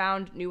 we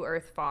found New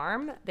Earth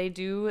Farm. They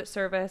do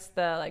service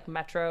the like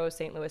metro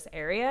St. Louis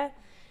area.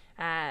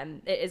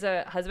 It is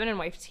a husband and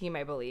wife team,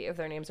 I believe.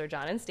 Their names are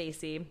John and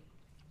Stacy.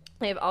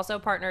 They've also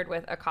partnered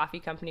with a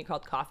coffee company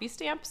called Coffee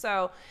Stamp.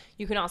 So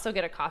you can also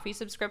get a coffee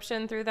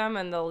subscription through them,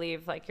 and they'll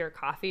leave like your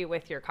coffee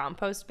with your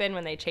compost bin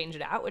when they change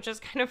it out, which is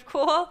kind of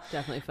cool.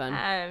 Definitely fun.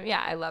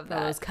 Yeah, I love that.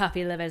 All those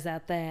coffee lovers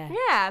out there.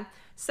 Yeah.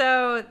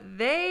 So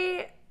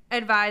they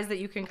advise that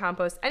you can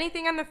compost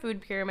anything on the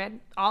food pyramid: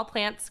 all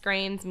plants,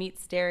 grains,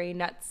 meats, dairy,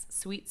 nuts,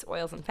 sweets,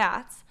 oils, and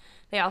fats.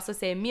 They also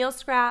say meal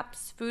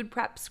scraps, food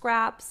prep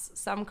scraps,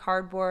 some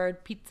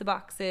cardboard, pizza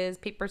boxes,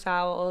 paper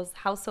towels,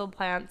 household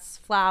plants,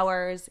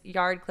 flowers,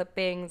 yard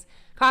clippings,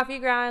 coffee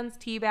grounds,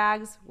 tea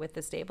bags with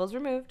the staples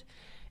removed,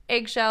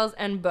 eggshells,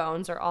 and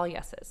bones are all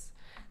yeses.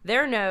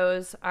 Their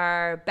no's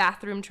are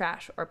bathroom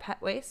trash or pet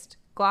waste,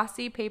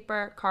 glossy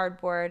paper,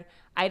 cardboard,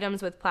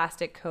 items with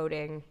plastic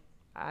coating.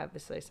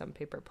 Obviously, some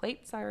paper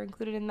plates are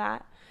included in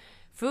that.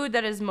 Food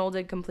that is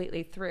molded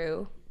completely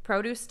through.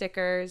 Produce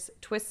stickers,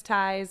 twist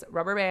ties,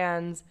 rubber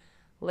bands,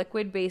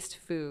 liquid-based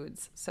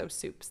foods, so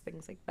soups,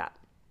 things like that,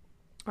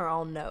 are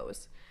all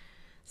no's.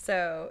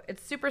 So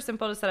it's super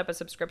simple to set up a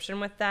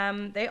subscription with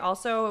them. They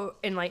also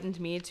enlightened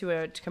me to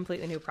a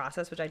completely new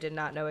process, which I did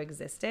not know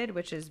existed,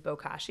 which is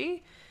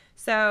bokashi.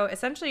 So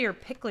essentially you're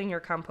pickling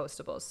your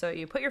compostables. So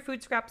you put your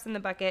food scraps in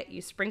the bucket,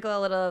 you sprinkle a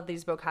little of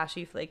these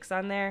bokashi flakes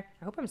on there.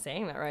 I hope I'm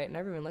saying that right. I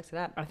never even looked it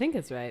up. I think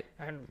it's right.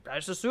 I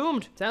just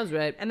assumed. Sounds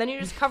right. And then you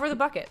just cover the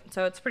bucket.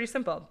 So it's pretty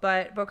simple.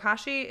 But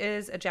bokashi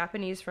is a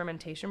Japanese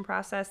fermentation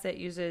process that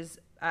uses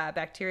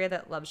bacteria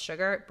that loves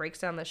sugar. It breaks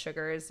down the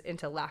sugars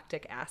into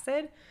lactic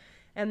acid.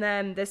 And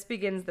then this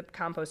begins the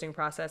composting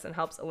process and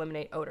helps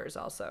eliminate odors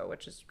also,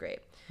 which is great.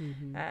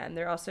 Mm-hmm. And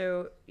they're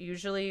also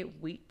usually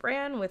wheat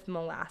bran with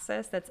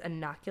molasses that's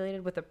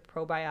inoculated with a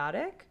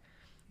probiotic.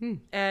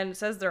 And it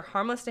says they're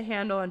harmless to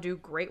handle and do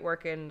great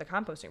work in the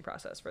composting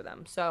process for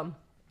them. So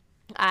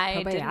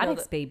I didn't know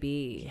that,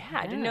 baby. Yeah,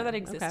 I didn't know that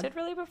existed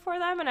really before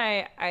them. And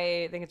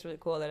I think it's really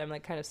cool that I'm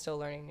like kind of still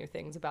learning new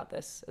things about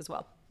this as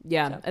well.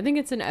 Yeah, so. I think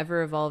it's an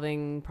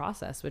ever-evolving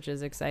process, which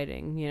is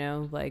exciting, you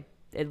know, like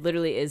it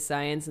literally is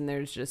science, and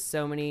there's just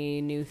so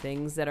many new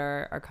things that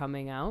are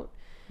coming out.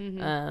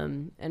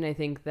 Mm-hmm. And I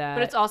think that...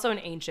 But it's also an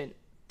ancient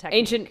technique.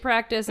 Ancient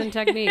practice and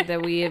technique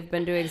that we have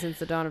been doing since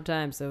the dawn of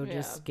time, so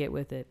just get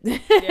with it.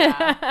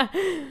 Yeah.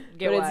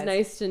 But wise. It's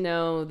nice to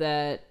know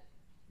that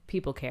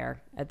people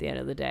care at the end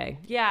of the day.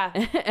 Yeah.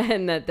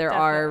 And that there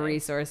are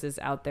resources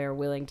out there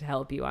willing to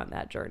help you on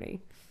that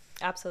journey.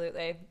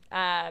 Absolutely.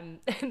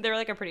 They're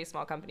like a pretty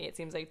small company, it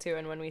seems like, too.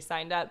 And when we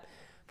signed up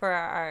for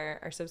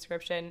our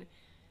subscription,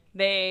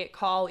 they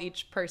call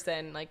each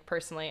person like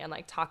personally and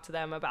like talk to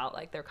them about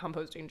like their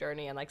composting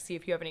journey and like see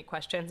if you have any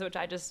questions, which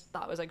I just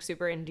thought was like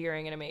super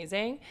endearing and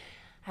amazing,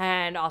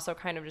 and also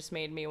kind of just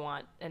made me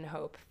want and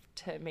hope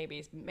to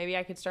maybe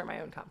I could start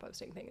my own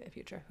composting thing in the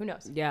future. Who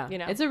knows? Yeah, you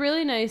know, it's a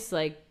really nice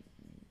like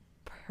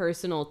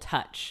personal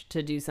touch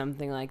to do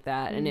something like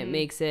that. Mm-hmm. And it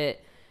makes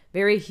it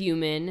very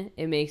human.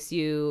 It makes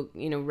you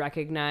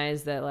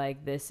recognize that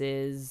like this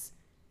is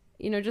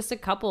just a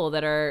couple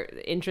that are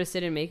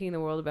interested in making the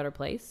world a better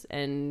place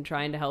and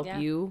trying to help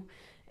you.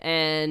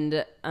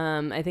 And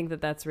I think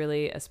that that's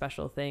really a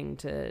special thing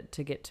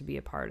to get to be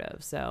a part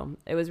of. So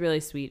it was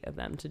really sweet of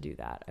them to do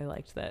that. I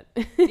liked that.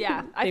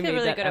 Yeah, I feel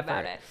really good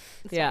about it.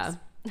 It's yeah.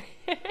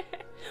 Nice.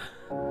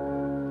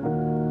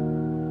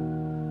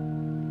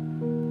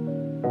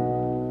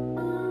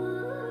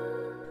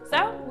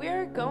 So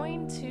we're going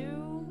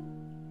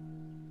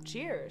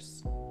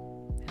cheers.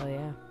 Hell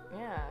yeah.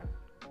 Yeah.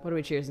 What are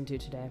we cheersing to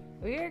today?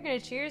 We are going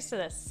to cheers to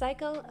the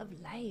cycle of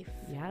life.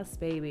 Yes,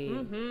 baby.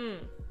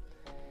 Mm-hmm.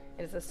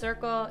 It is a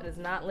circle. It is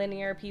not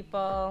linear,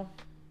 people.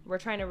 We're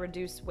trying to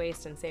reduce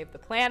waste and save the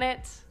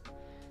planet.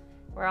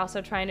 We're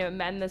also trying to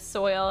amend the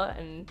soil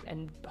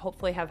and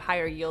hopefully have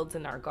higher yields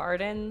in our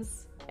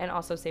gardens and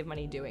also save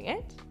money doing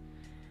it.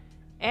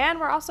 And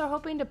we're also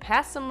hoping to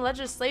pass some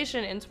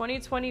legislation in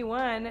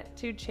 2021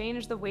 to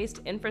change the waste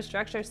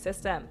infrastructure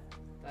system.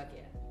 Fuck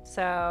yeah.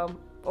 So,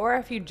 or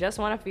if you just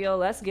want to feel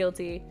less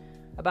guilty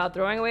about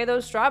throwing away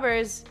those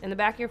strawberries in the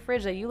back of your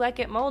fridge that you like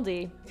get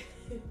moldy,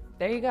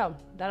 there you go.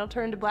 That'll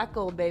turn to black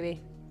gold,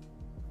 baby.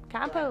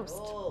 Compost.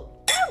 Black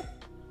gold.